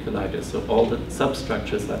unshielded colliders, so all the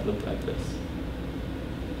substructures that look like this.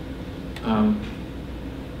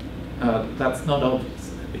 That's not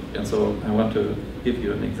obvious, I think, and so I want to give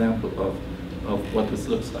you an example of what this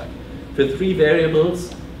looks like. For three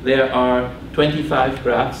variables, there are 25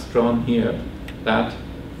 graphs drawn here that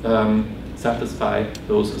satisfy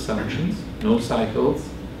those assumptions. No cycles,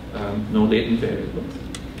 no latent variables.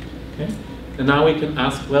 Okay? And now we can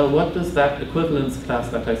ask, well, what does that equivalence class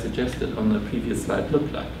that I suggested on the previous slide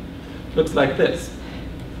look like? Looks like this.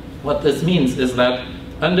 What this means is that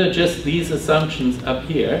under just these assumptions up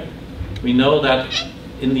here, we know that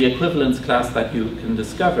in the equivalence class that you can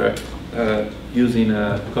discover using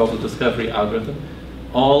a causal discovery algorithm,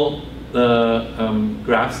 all the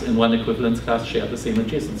graphs in one equivalence class share the same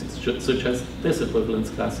adjacencies, such as this equivalence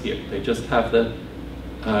class here. They just have the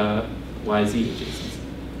YZ adjacency.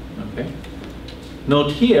 Okay?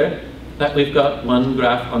 Note here that we've got one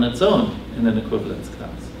graph on its own in an equivalence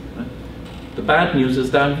class. Right? The bad news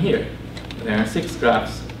is down here. There are 6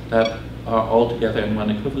 graphs that are all together in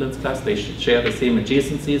one equivalence class. They should share the same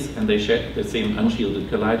adjacencies, and they share the same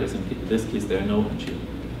unshielded colliders. In this case, there are no unshielded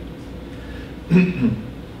colliders.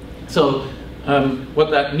 So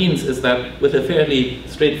what that means is that with a fairly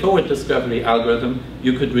straightforward discovery algorithm,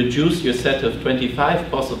 you could reduce your set of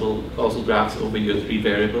 25 possible causal graphs over your 3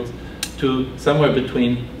 variables to somewhere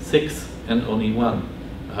between 6 and only 1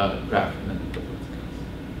 graph in an equivalence class.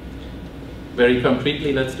 Very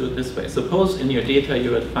concretely, let's do it this way. Suppose in your data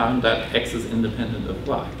you had found that X is independent of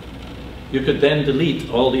Y. You could then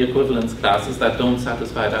delete all the equivalence classes that don't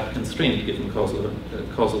satisfy that constraint given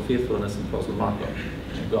causal faithfulness and causal Markov.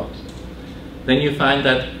 Then you find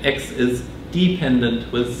that X is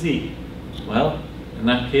dependent with Z. Well, in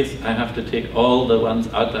that case, I have to take all the ones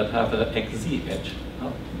out that have a XZ edge.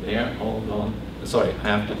 Well, they're all gone. Sorry,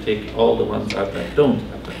 I have to take all the ones out that don't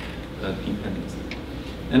have a dependency.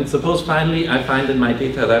 And suppose finally I find in my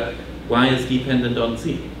data that Y is dependent on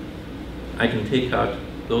Z. I can take out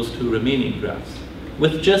those 2 remaining graphs.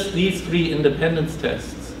 With just these 3 independence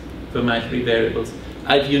tests for my 3 variables,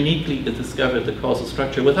 I've uniquely discovered the causal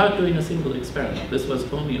structure without doing a single experiment. This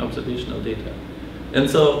was only observational data. And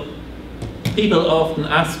so people often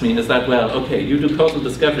ask me, is that, well, okay, you do causal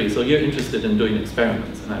discovery, so you're interested in doing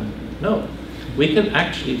experiments. And I'm, no. We can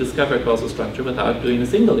actually discover causal structure without doing a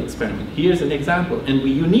single experiment. Here's an example, and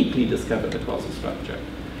we uniquely discover the causal structure.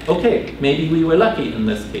 Okay, maybe we were lucky in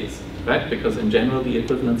this case, right? Because in general, the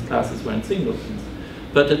equivalence classes weren't singletons.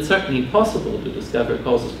 But it's certainly possible to discover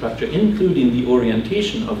causal structure, including the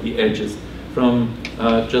orientation of the edges from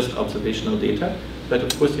just observational data. But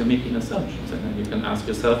of course, you're making assumptions, and then you can ask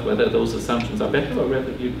yourself whether those assumptions are better or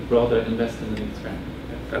whether you'd rather invest in an experiment.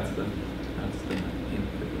 That's the aim.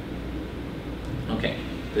 Okay,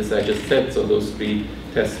 this I just said, so those 3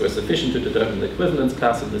 tests were sufficient to determine the equivalence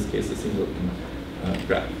class, in this case, a singleton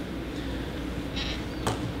graph.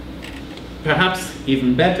 Perhaps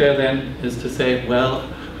even better then is to say, well,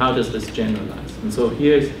 how does this generalize? And so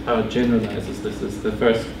here's how it generalizes. This is the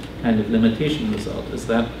first kind of limitation result, is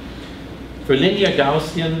that For linear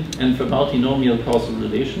Gaussian and for multinomial causal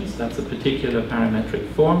relations, that's a particular parametric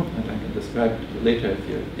form that I can describe later if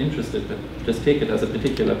you're interested, but just take it as a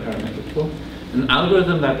particular parametric form. An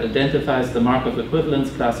algorithm that identifies the Markov equivalence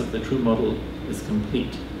class of the true model is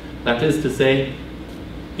complete. That is to say,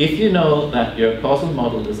 if you know that your causal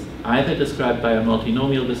model is either described by a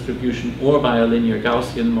multinomial distribution or by a linear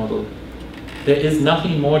Gaussian model, there is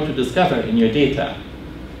nothing more to discover in your data,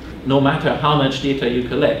 no matter how much data you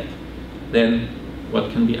collect, than what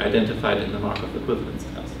can be identified in the Markov equivalence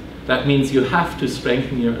class. That means you have to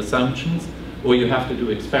strengthen your assumptions, or you have to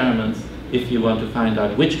do experiments if you want to find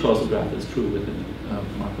out which causal graph is true within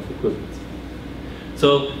Markov equivalence.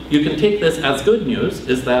 So you can take this as good news,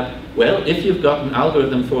 is that, well, if you've got an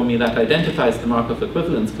algorithm for me that identifies the Markov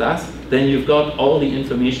equivalence class, then you've got all the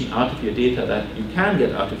information out of your data that you can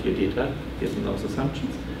get out of your data, given those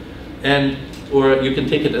assumptions. Or you can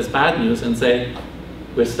take it as bad news and say,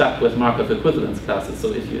 we're stuck with Markov equivalence classes,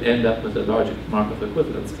 so if you end up with a large Markov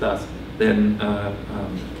equivalence class, then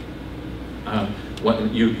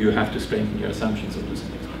you have to strengthen your assumptions and do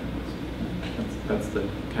some experiments. That's the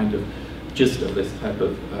kind of gist of this type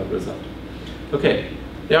of result. Okay,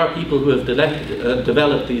 there are people who have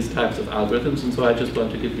developed these types of algorithms, and so I just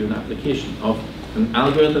want to give you an application of an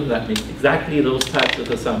algorithm that makes exactly those types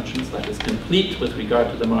of assumptions, that is complete with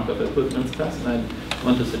regard to the Markov equivalence class, and I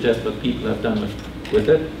want to suggest what people have done with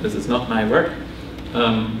it. This is not my work.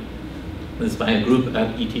 This is by a group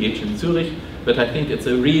at ETH in Zurich, but I think it's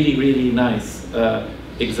a really, really nice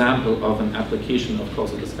example of an application of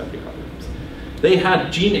causal discovery algorithms. They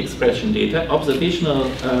had gene expression data, observational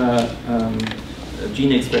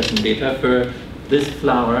gene expression data for this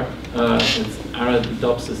flower. It's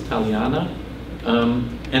Arabidopsis thaliana.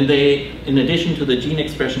 And they, in addition to the gene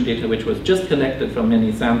expression data, which was just collected from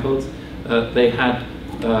many samples, they had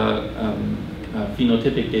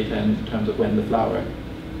phenotypic data in terms of when the flower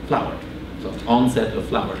flowered, so onset of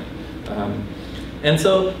flowering. And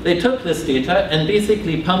so they took this data and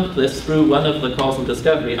basically pumped this through one of the causal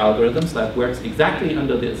discovery algorithms that works exactly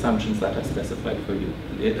under the assumptions that I specified for you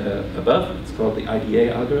above. It's called the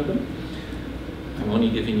IDA algorithm. I'm only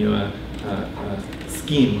giving you a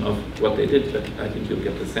scheme of what they did, but I think you'll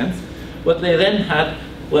get the sense. What they then had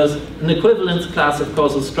was an equivalence class of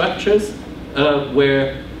causal structures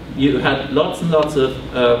where you had lots and lots of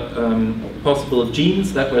possible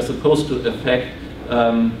genes that were supposed to affect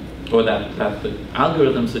or that the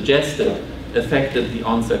algorithm suggested affected the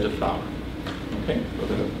onset of flowering, okay,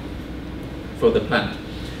 for the plant.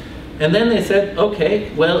 And then they said,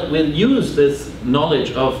 okay, well, we'll use this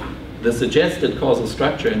knowledge of the suggested causal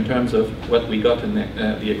structure in terms of what we got in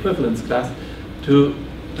the equivalence class to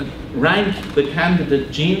rank the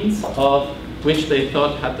candidate genes of which they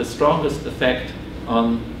thought had the strongest effect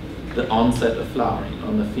on the onset of flowering,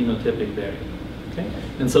 on the phenotypic variant. Okay?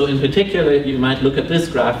 And so in particular, you might look at this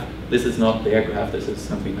graph. This is not their graph, this is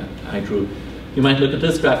something that I drew. You might look at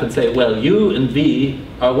this graph and say, well, U and V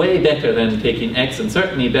are way better than taking X and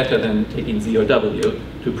certainly better than taking Z or W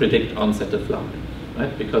to predict onset of flowering,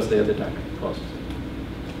 right? Because they're the direct causes.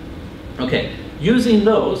 Okay, using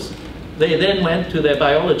those, they then went to their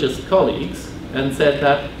biologist colleagues and said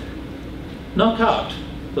that knock out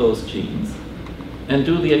those genes and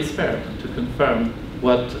do the experiment to confirm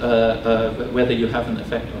what, whether you have an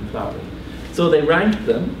effect on flowering. So they ranked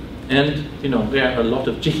them, and you know there are a lot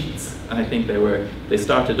of genes. I think they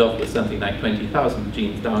started off with something like 20,000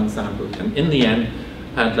 genes downsampled, and in the end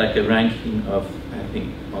had like a ranking of, I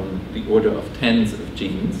think, on the order of tens of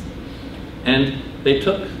genes. And they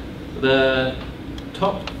took the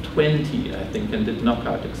top 20, I think, and did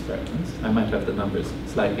knockout experiments. I might have the numbers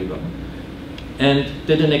slightly wrong. And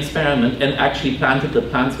did an experiment and actually planted the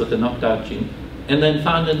plants with the knocked out gene, and then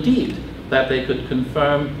found indeed that they could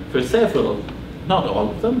confirm for several, not all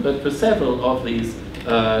of them, but for several of these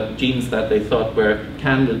genes that they thought were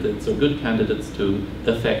candidates or good candidates to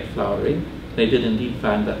affect flowering, they did indeed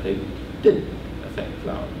find that they did affect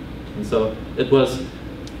flowering. And so it was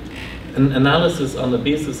an analysis on the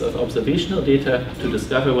basis of observational data to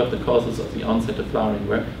discover what the causes of the onset of flowering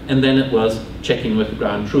were, and then it was checking with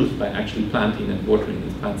ground truth by actually planting and watering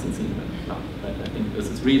these plants and seeing when they flower. Right? I think this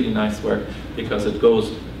is really nice work because it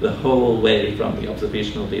goes the whole way from the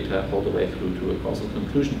observational data all the way through to a causal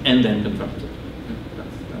conclusion and then confirms it.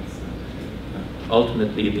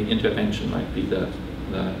 Ultimately, the intervention might be the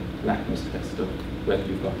Lackmus test of whether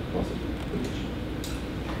you've got a causal relation.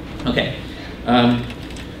 Okay.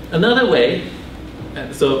 Another way,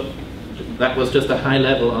 so that was just a high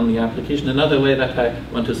level on the application. Another way that I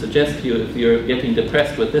want to suggest to you if you're getting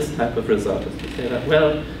depressed with this type of result is to say that,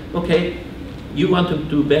 well, okay, you want to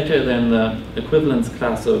do better than the equivalence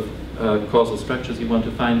class of causal structures. You want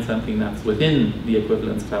to find something that's within the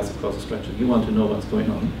equivalence class of causal structures. You want to know what's going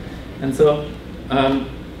on. And so,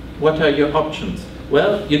 what are your options?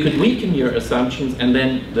 Well, you could weaken your assumptions, and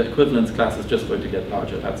then the equivalence class is just going to get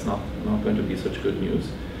larger. That's not going to be such good news.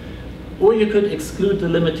 Or you could exclude the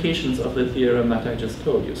limitations of the theorem that I just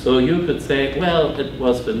told you. So you could say, well, it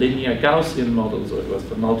was for linear Gaussian models, or it was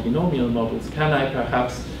for multinomial models. Can I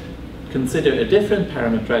perhaps consider a different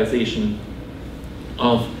parameterization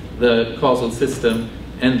of the causal system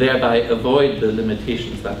and thereby avoid the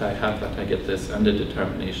limitations that I have, that I get this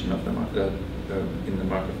underdetermination of in the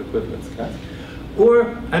Markov equivalence class?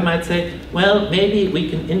 Or I might say, well, maybe we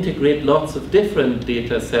can integrate lots of different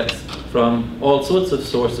data sets from all sorts of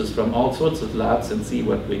sources, from all sorts of labs, and see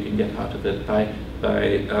what we can get out of it by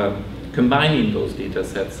combining those data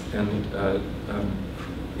sets and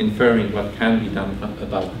inferring what can be done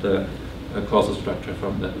about the causal structure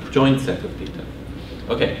from the joint set of data.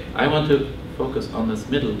 Okay, I want to focus on this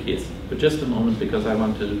middle case for just a moment, because I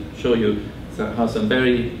want to show you how some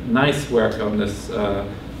very nice work on this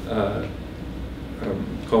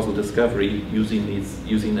causal discovery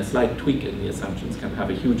using a slight tweak in the assumptions can have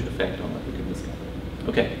a huge effect on what we can discover.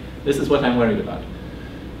 Okay, this is what I'm worried about.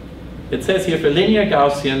 It says here, for linear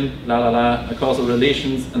Gaussian, causal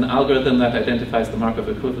relations, an algorithm that identifies the Markov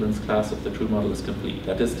equivalence class of the true model is complete.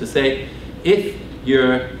 That is to say, if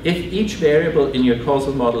each variable in your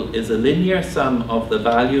causal model is a linear sum of the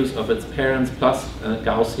values of its parents plus a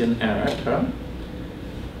Gaussian error term,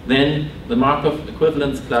 then the Markov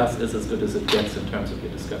equivalence class is as good as it gets in terms of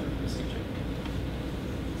your discovery procedure.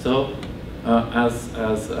 So,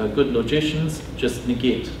 as good logicians, just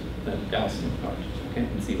negate the Gaussian part, okay,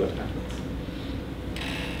 and see what happens.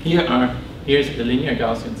 Here's a linear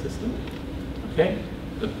Gaussian system. Okay,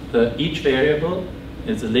 each variable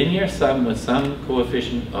is a linear sum with some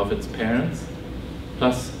coefficient of its parents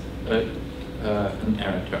plus an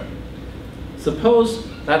error term. Suppose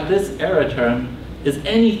that this error term is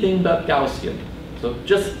anything but Gaussian. So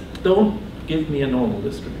just don't give me a normal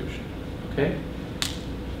distribution, okay?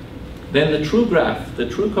 Then the true graph, the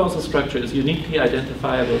true causal structure, is uniquely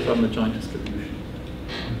identifiable from the joint distribution.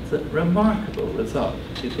 It's a remarkable result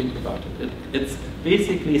if you think about it. It's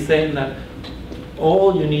basically saying that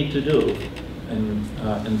all you need to do, in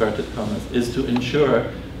inverted commas, is to ensure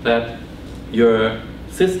that your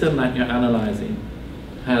system that you're analyzing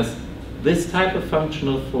has this type of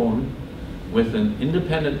functional form with an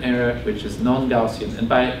independent error which is non-Gaussian.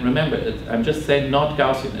 And remember, I'm just saying not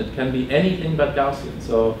Gaussian. It can be anything but Gaussian.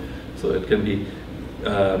 So it can be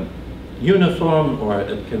uniform, or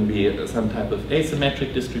it can be some type of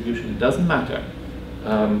asymmetric distribution. It doesn't matter.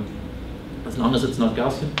 As long as it's not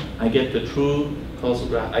Gaussian, I get the true causal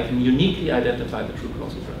graph. I can uniquely identify the true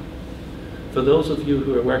causal graph. For those of you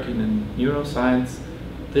who are working in neuroscience,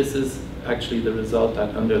 this is actually the result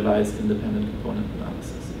that underlies independent component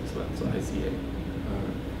analysis as well. So ICA.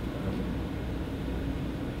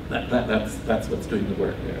 That's what's doing the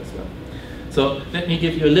work there as well. So let me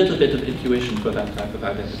give you a little bit of intuition for that type of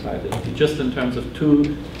identifiability, just in terms of the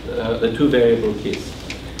two variable case.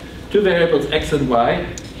 Two variables x and y.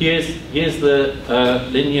 Here's the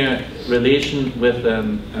linear relation with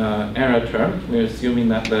an error term. We're assuming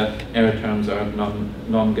that the error terms are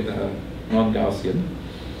non-Gaussian.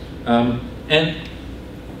 And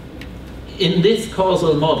in this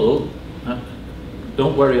causal model,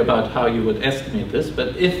 don't worry about how you would estimate this,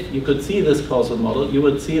 but if you could see this causal model, you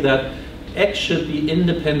would see that x should be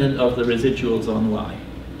independent of the residuals on y.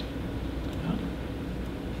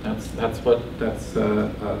 That's what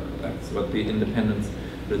the independence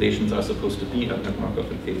relations are supposed to be under Markov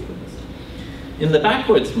and faithfulness. In the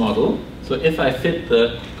backwards model, so if I fit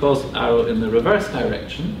the causal arrow in the reverse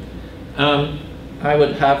direction, I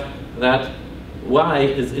would have that y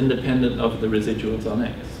is independent of the residuals on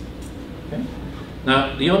x. Okay?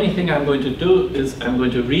 Now, the only thing I'm going to do is I'm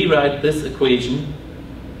going to rewrite this equation,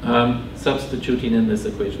 substituting in this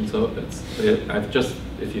equation. So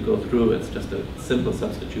if you go through, it's just a simple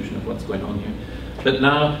substitution of what's going on here. But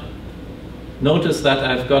now, notice that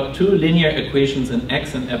I've got two linear equations in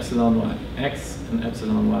x and epsilon y. X and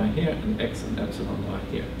epsilon y here, and x and epsilon y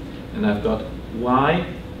here. And I've got y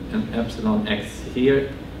and epsilon x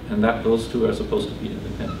here, and those two are supposed to be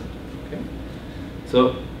independent. Okay?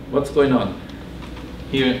 So what's going on?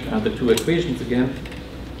 Here are the two equations again.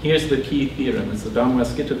 Here's the key theorem. It's the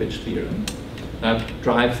Darmwa-Skitovich theorem that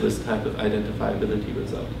drives this type of identifiability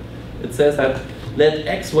result. It says that let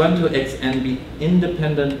x1 to xn be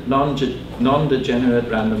independent, non-degenerate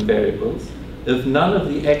random variables. If none of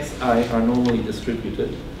the xi are normally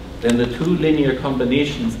distributed, then the two linear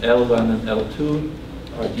combinations L1 and L2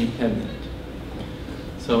 are dependent.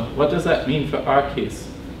 So So what does that mean for our case?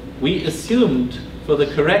 We assumed for the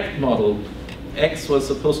correct model, x was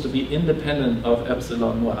supposed to be independent of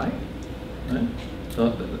epsilon y. Right?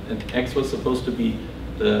 So x was supposed to be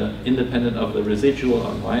independent of the residual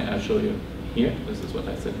on y. I'll show you here. This is what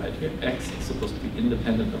I said right here. X is supposed to be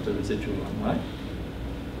independent of the residual on y.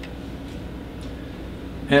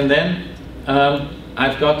 And then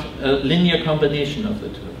I've got a linear combination of the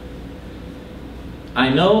two. I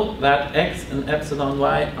know that x and epsilon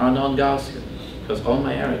y are non-Gaussian, because all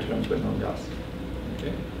my error terms were non-Gaussian.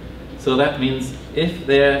 Okay? So that means if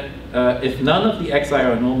none of the xi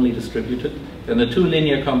are normally distributed, then the two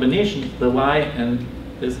linear combinations, the y and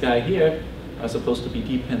this guy here, are supposed to be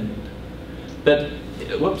dependent. But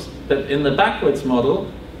in the backwards model,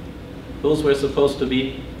 those were supposed to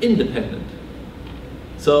be independent.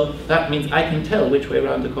 So that means I can tell which way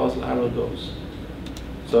around the causal arrow goes.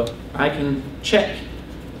 So I can check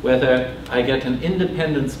whether I get an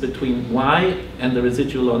independence between y and the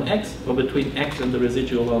residual on x, or between x and the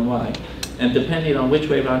residual on y. And depending on which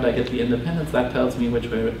way around I get the independence, that tells me which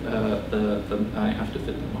way I have to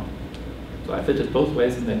fit them on. So I fit it both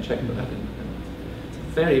ways and then check for that independence. It's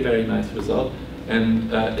a very, very nice result.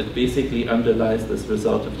 And it basically underlies this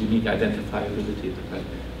result of unique identifiability that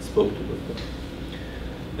I spoke to before.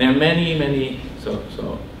 There are many, so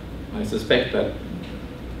I suspect that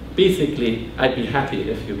basically I'd be happy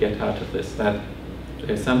if you get out of this that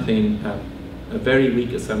there's something, a very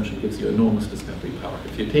weak assumption gives you enormous discovery power.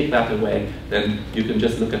 If you take that away, then you can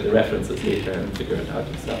just look at the references later and figure it out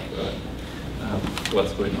yourself,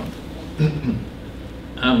 what's going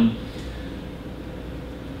on.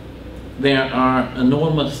 There are an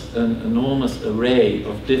enormous array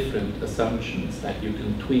of different assumptions that you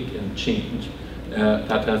can tweak and change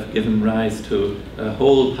that have given rise to a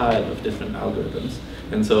whole pile of different algorithms.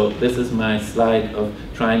 And so this is my slide of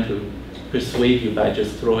trying to persuade you by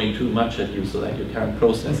just throwing too much at you so that you can't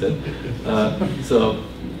process it. So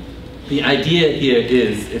the idea here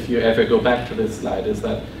is, if you ever go back to this slide, is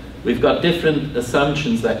that we've got different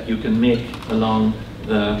assumptions that you can make along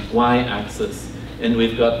the y-axis. And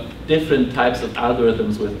we've got different types of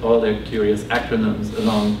algorithms with all their curious acronyms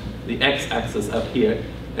along the x-axis up here.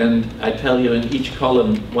 And I tell you in each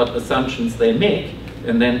column what assumptions they make.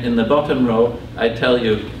 And then in the bottom row, I tell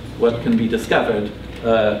you what can be discovered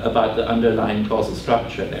about the underlying causal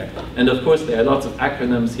structure there. And of course, there are lots of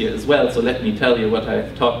acronyms here as well. So let me tell you what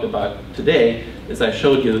I've talked about today, is I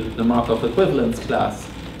showed you the Markov equivalence class,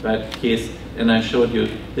 right, case. And I showed you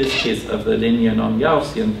this case of the linear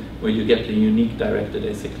non-Gaussian, where you get the unique directed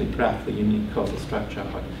acyclic graph, the unique causal structure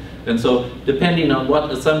out. And so, depending on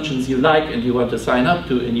what assumptions you like and you want to sign up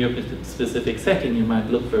to in your specific setting, you might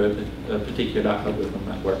look for a particular algorithm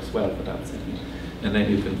that works well for that setting. And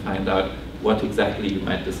then you can find out what exactly you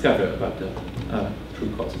might discover about the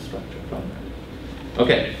true causal structure from that.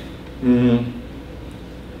 Okay.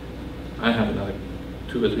 I have another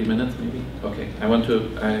 2 or 3 minutes, maybe? Okay.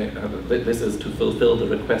 This is to fulfill the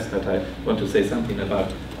request that I want to say something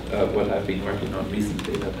about what I've been working on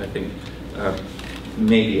recently that I think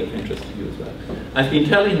may be of interest to you as well. I've been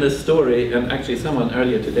telling this story, and actually someone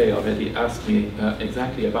earlier today already asked me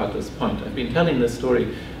exactly about this point. I've been telling this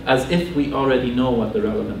story as if we already know what the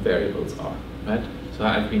relevant variables are, right? So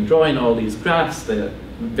I've been drawing all these graphs. The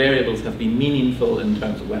variables have been meaningful in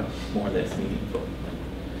terms of, well, more or less meaningful.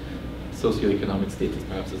 Socioeconomic status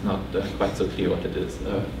perhaps is not quite so clear what it is.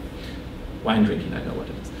 Wine drinking, I know what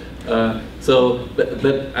it is. But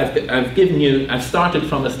I've started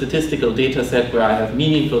from a statistical data set where I have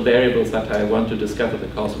meaningful variables that I want to discover the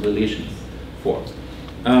causal relations for.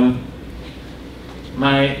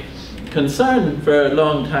 My concern for a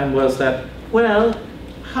long time was that, well,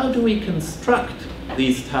 how do we construct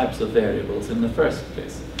these types of variables in the first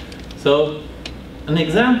place? So an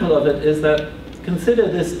example of it is that, consider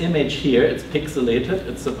this image here. It's pixelated.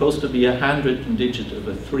 It's supposed to be a handwritten digit of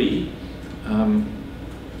a 3.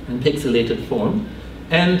 In pixelated form,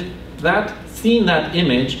 and seeing that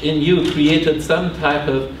image in you created some type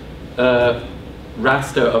of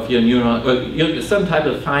raster of your neuron, or some type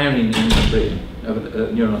of firing in your brain,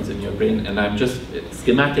 of neurons in your brain, and I'm just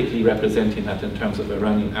schematically representing that in terms of a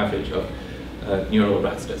running average of neural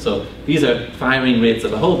raster. So these are firing rates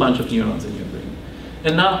of a whole bunch of neurons in your brain.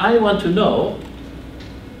 And now I want to know,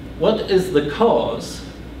 what is the cause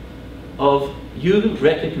of you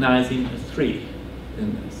recognizing a 3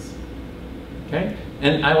 in this? Okay?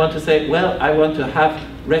 And I want to say, well, I want to have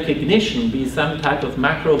recognition be some type of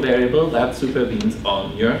macro variable that supervenes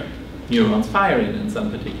on your neurons firing in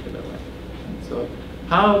some particular way. And so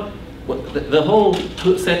the whole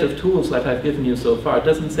set of tools that I've given you so far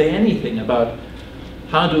doesn't say anything about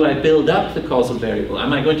how do I build up the causal variable?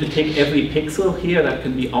 Am I going to take every pixel here that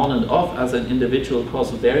can be on and off as an individual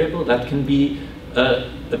causal variable? That can be a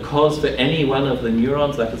cause for any one of the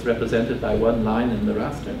neurons that is represented by one line in the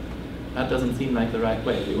raster? That doesn't seem like the right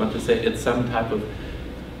way. We want to say it's some type of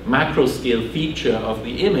macro scale feature of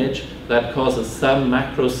the image that causes some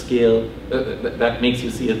macro scale that makes you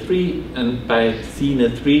see a 3, and by seeing a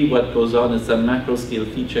 3, what goes on is some macro scale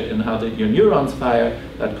feature in how your neurons fire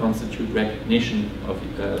that constitute recognition of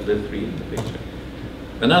the 3 in the picture.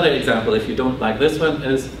 Another example, if you don't like this one,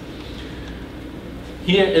 is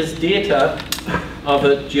here is data of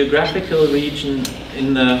a geographical region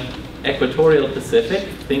in the equatorial Pacific.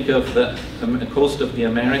 Think of the coast of the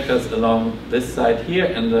Americas along this side here,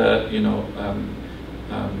 and the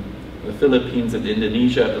Philippines and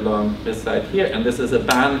Indonesia along this side here. And this is a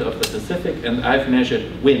band of the Pacific, and I've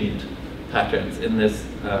measured wind patterns in this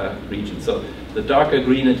region. So the darker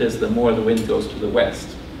green it is, the more the wind goes to the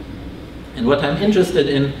west. And what I'm interested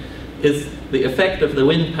in is the effect of the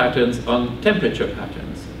wind patterns on temperature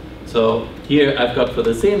patterns. So here I've got, for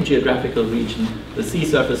the same geographical region, the sea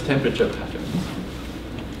surface temperature patterns.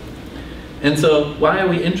 And so why are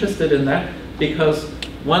we interested in that? Because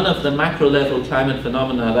one of the macro level climate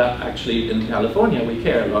phenomena that actually in California we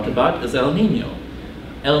care a lot about is El Nino.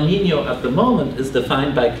 El Nino at the moment is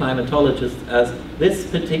defined by climatologists as this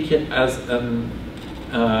particular, as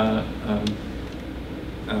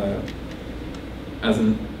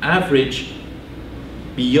an average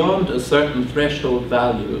beyond a certain threshold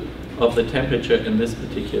value of the temperature in this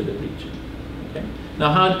particular region. Okay?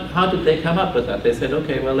 Now, how did they come up with that? They said,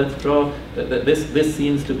 okay, well, let's draw, this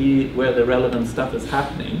seems to be where the relevant stuff is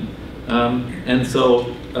happening. And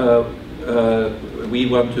so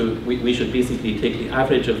we should basically take the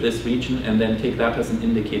average of this region and then take that as an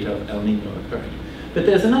indicator of El Nino occurring. But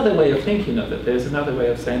there's another way of thinking of it. There's another way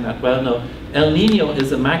of saying that, well, no, El Nino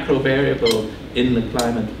is a macro variable in the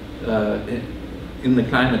climate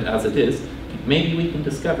as it is. Maybe we can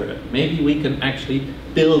discover it. Maybe we can actually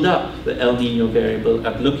build up the El Nino variable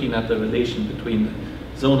at looking at the relation between the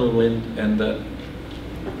zonal wind and the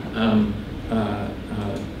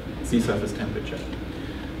sea surface temperature.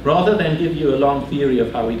 Rather than give you a long theory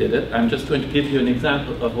of how we did it, I'm just going to give you an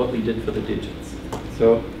example of what we did for the digits.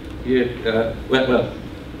 So here,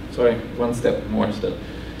 sorry, one step more still.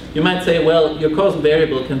 You might say, well, your causal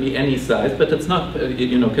variable can be any size, but it's not,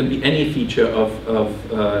 can be any feature of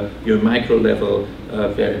your micro level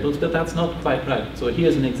variables, but that's not quite right. So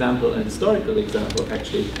here's an example, a historical example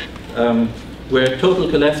actually, where total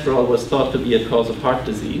cholesterol was thought to be a cause of heart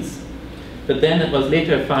disease, but then it was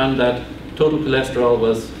later found that total cholesterol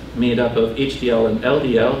was made up of HDL and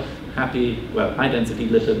LDL, high density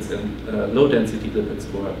lipids and low density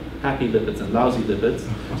lipids, or happy lipids and lousy lipids.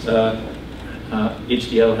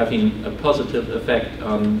 HDL having a positive effect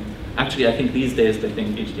on, actually I think these days they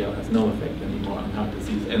think HDL has no effect anymore on heart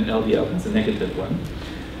disease, and LDL has a negative one.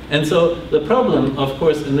 And so the problem, of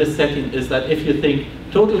course, in this setting is that if you think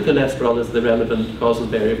total cholesterol is the relevant causal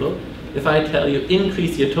variable, if I tell you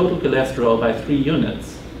increase your total cholesterol by 3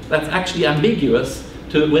 units, that's actually ambiguous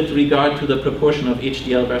with regard to the proportion of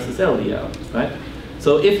HDL versus LDL, right?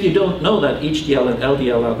 So if you don't know that HDL and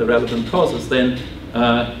LDL are the relevant causes, then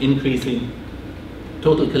increasing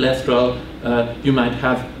total cholesterol, you might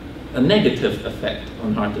have a negative effect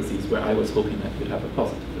on heart disease, where I was hoping that you'd have a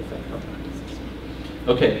positive effect on heart disease.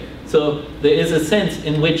 Okay, so there is a sense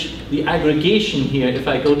in which the aggregation here, if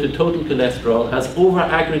I go to total cholesterol, has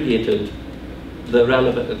over-aggregated the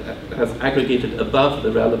relevant, has aggregated above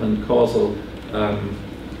the relevant causal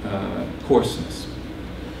coarseness.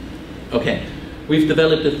 Okay, we've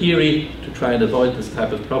developed a theory to try and avoid this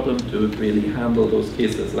type of problem, to really handle those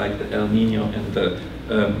cases like the El Nino and the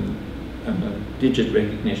digit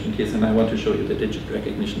recognition case, and I want to show you the digit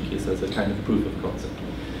recognition case as a kind of proof of concept.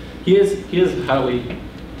 Here's how we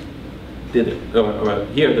did it, or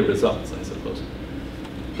here are the results, I suppose.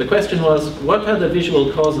 The question was, what are the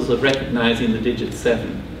visual causes of recognizing the digit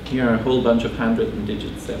 7? Here are a whole bunch of handwritten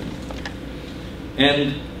digits 7.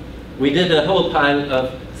 And we did a whole pile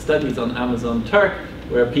of studies on Amazon Turk,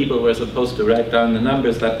 where people were supposed to write down the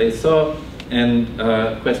numbers that they saw and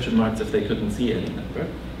question marks if they couldn't see any number.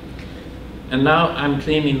 And now I'm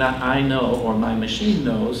claiming that I know, or my machine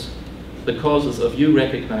knows, the causes of you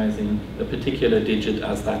recognizing a particular digit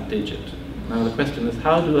as that digit. Now the question is,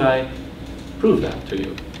 how do I prove that to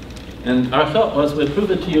you? And our thought was, we'll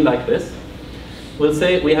prove it to you like this. We'll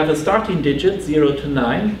say we have a starting digit, 0 to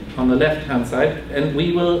 9, on the left-hand side, and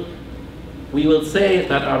we will say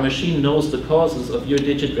that our machine knows the causes of your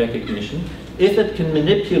digit recognition if it can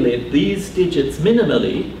manipulate these digits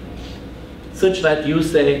minimally such that you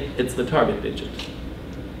say it's the target digit.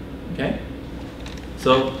 Okay?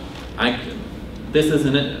 So this is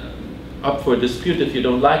up for dispute if you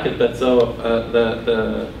don't like it, but so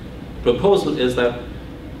the proposal is that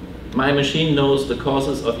my machine knows the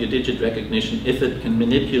causes of your digit recognition if it can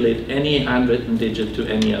manipulate any handwritten digit to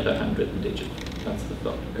any other handwritten digit. That's the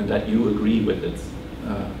thought, and that you agree with its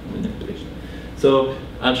manipulation. So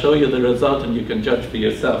I'll show you the result and you can judge for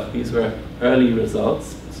yourself. These were early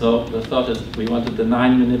results. So the thought is we wanted the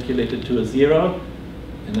 9 manipulated to a 0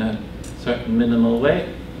 in a certain minimal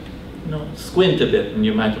way. Squint a bit and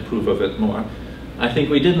you might approve of it more. I think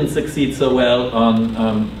we didn't succeed so well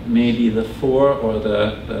on maybe the 4 or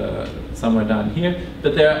the somewhere down here,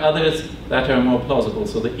 but there are others that are more plausible.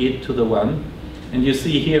 So the 8 to the 1. And you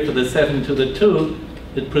see here for the 7 to the 2,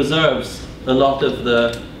 it preserves a lot of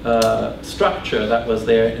the structure that was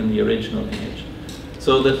there in the original image.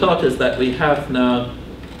 So the thought is that we have now,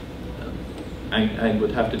 I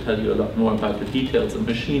would have to tell you a lot more about the details, a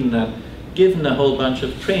machine that, given a whole bunch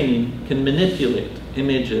of training, can manipulate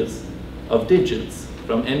images of digits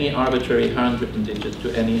from any arbitrary handwritten digit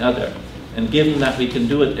to any other. And given that we can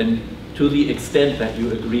do it, and to the extent that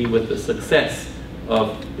you agree with the success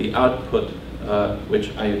of the output,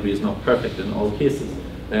 which I agree is not perfect in all cases,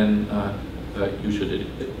 then you should,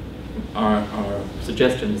 our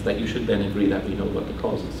suggestion is that you should then agree that we know what the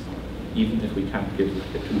causes are, even if we can't give you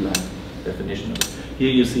a two-line definition of it.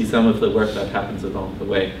 Here you see some of the work that happens along the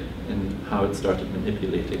way and how it started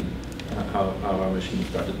manipulating, how our machine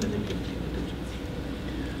started manipulating the digits.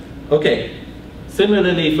 Okay,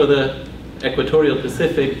 similarly for the equatorial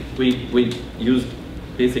Pacific, we used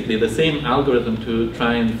basically the same algorithm to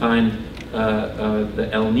try and find the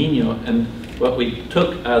El Nino, and what we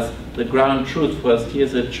took as the ground truth was,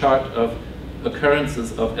 here's a chart of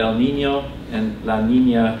occurrences of El Nino and La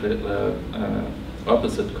Nina, the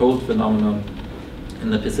opposite cold phenomenon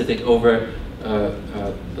in the Pacific over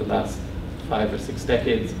the last 5 or 6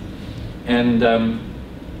 decades. And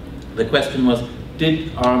the question was,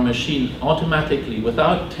 did our machine automatically,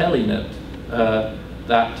 without telling it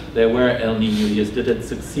that there were El Nino years, did it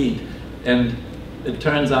succeed? And it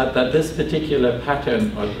turns out that this particular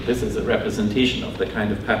pattern, or this is a representation of the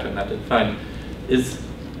kind of pattern that it found, is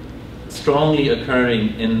strongly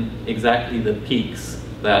occurring in exactly the peaks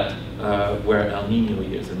that were El Nino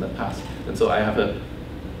years in the past. And so I have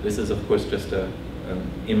this is of course just an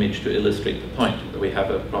image to illustrate the point. We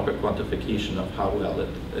have a proper quantification of how well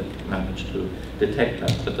it managed to detect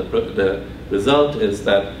that. But the result is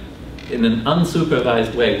that in an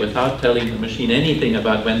unsupervised way, without telling the machine anything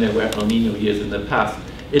about when there were El Nino years in the past,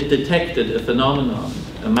 it detected a phenomenon,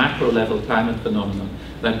 a macro-level climate phenomenon,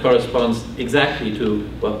 that corresponds exactly to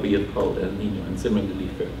what we have called El Nino, and similarly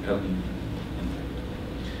for El Nino.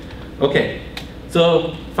 Okay,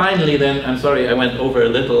 so finally then, I'm sorry I went over a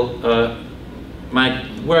little. My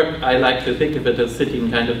work, I like to think of it as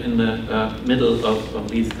sitting kind of in the middle of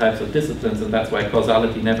these types of disciplines, and that's why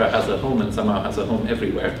causality never has a home and somehow has a home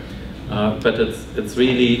everywhere. But it's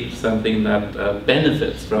really something that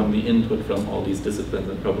benefits from the input from all these disciplines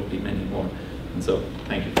and probably many more. And so,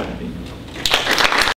 thank you for having me.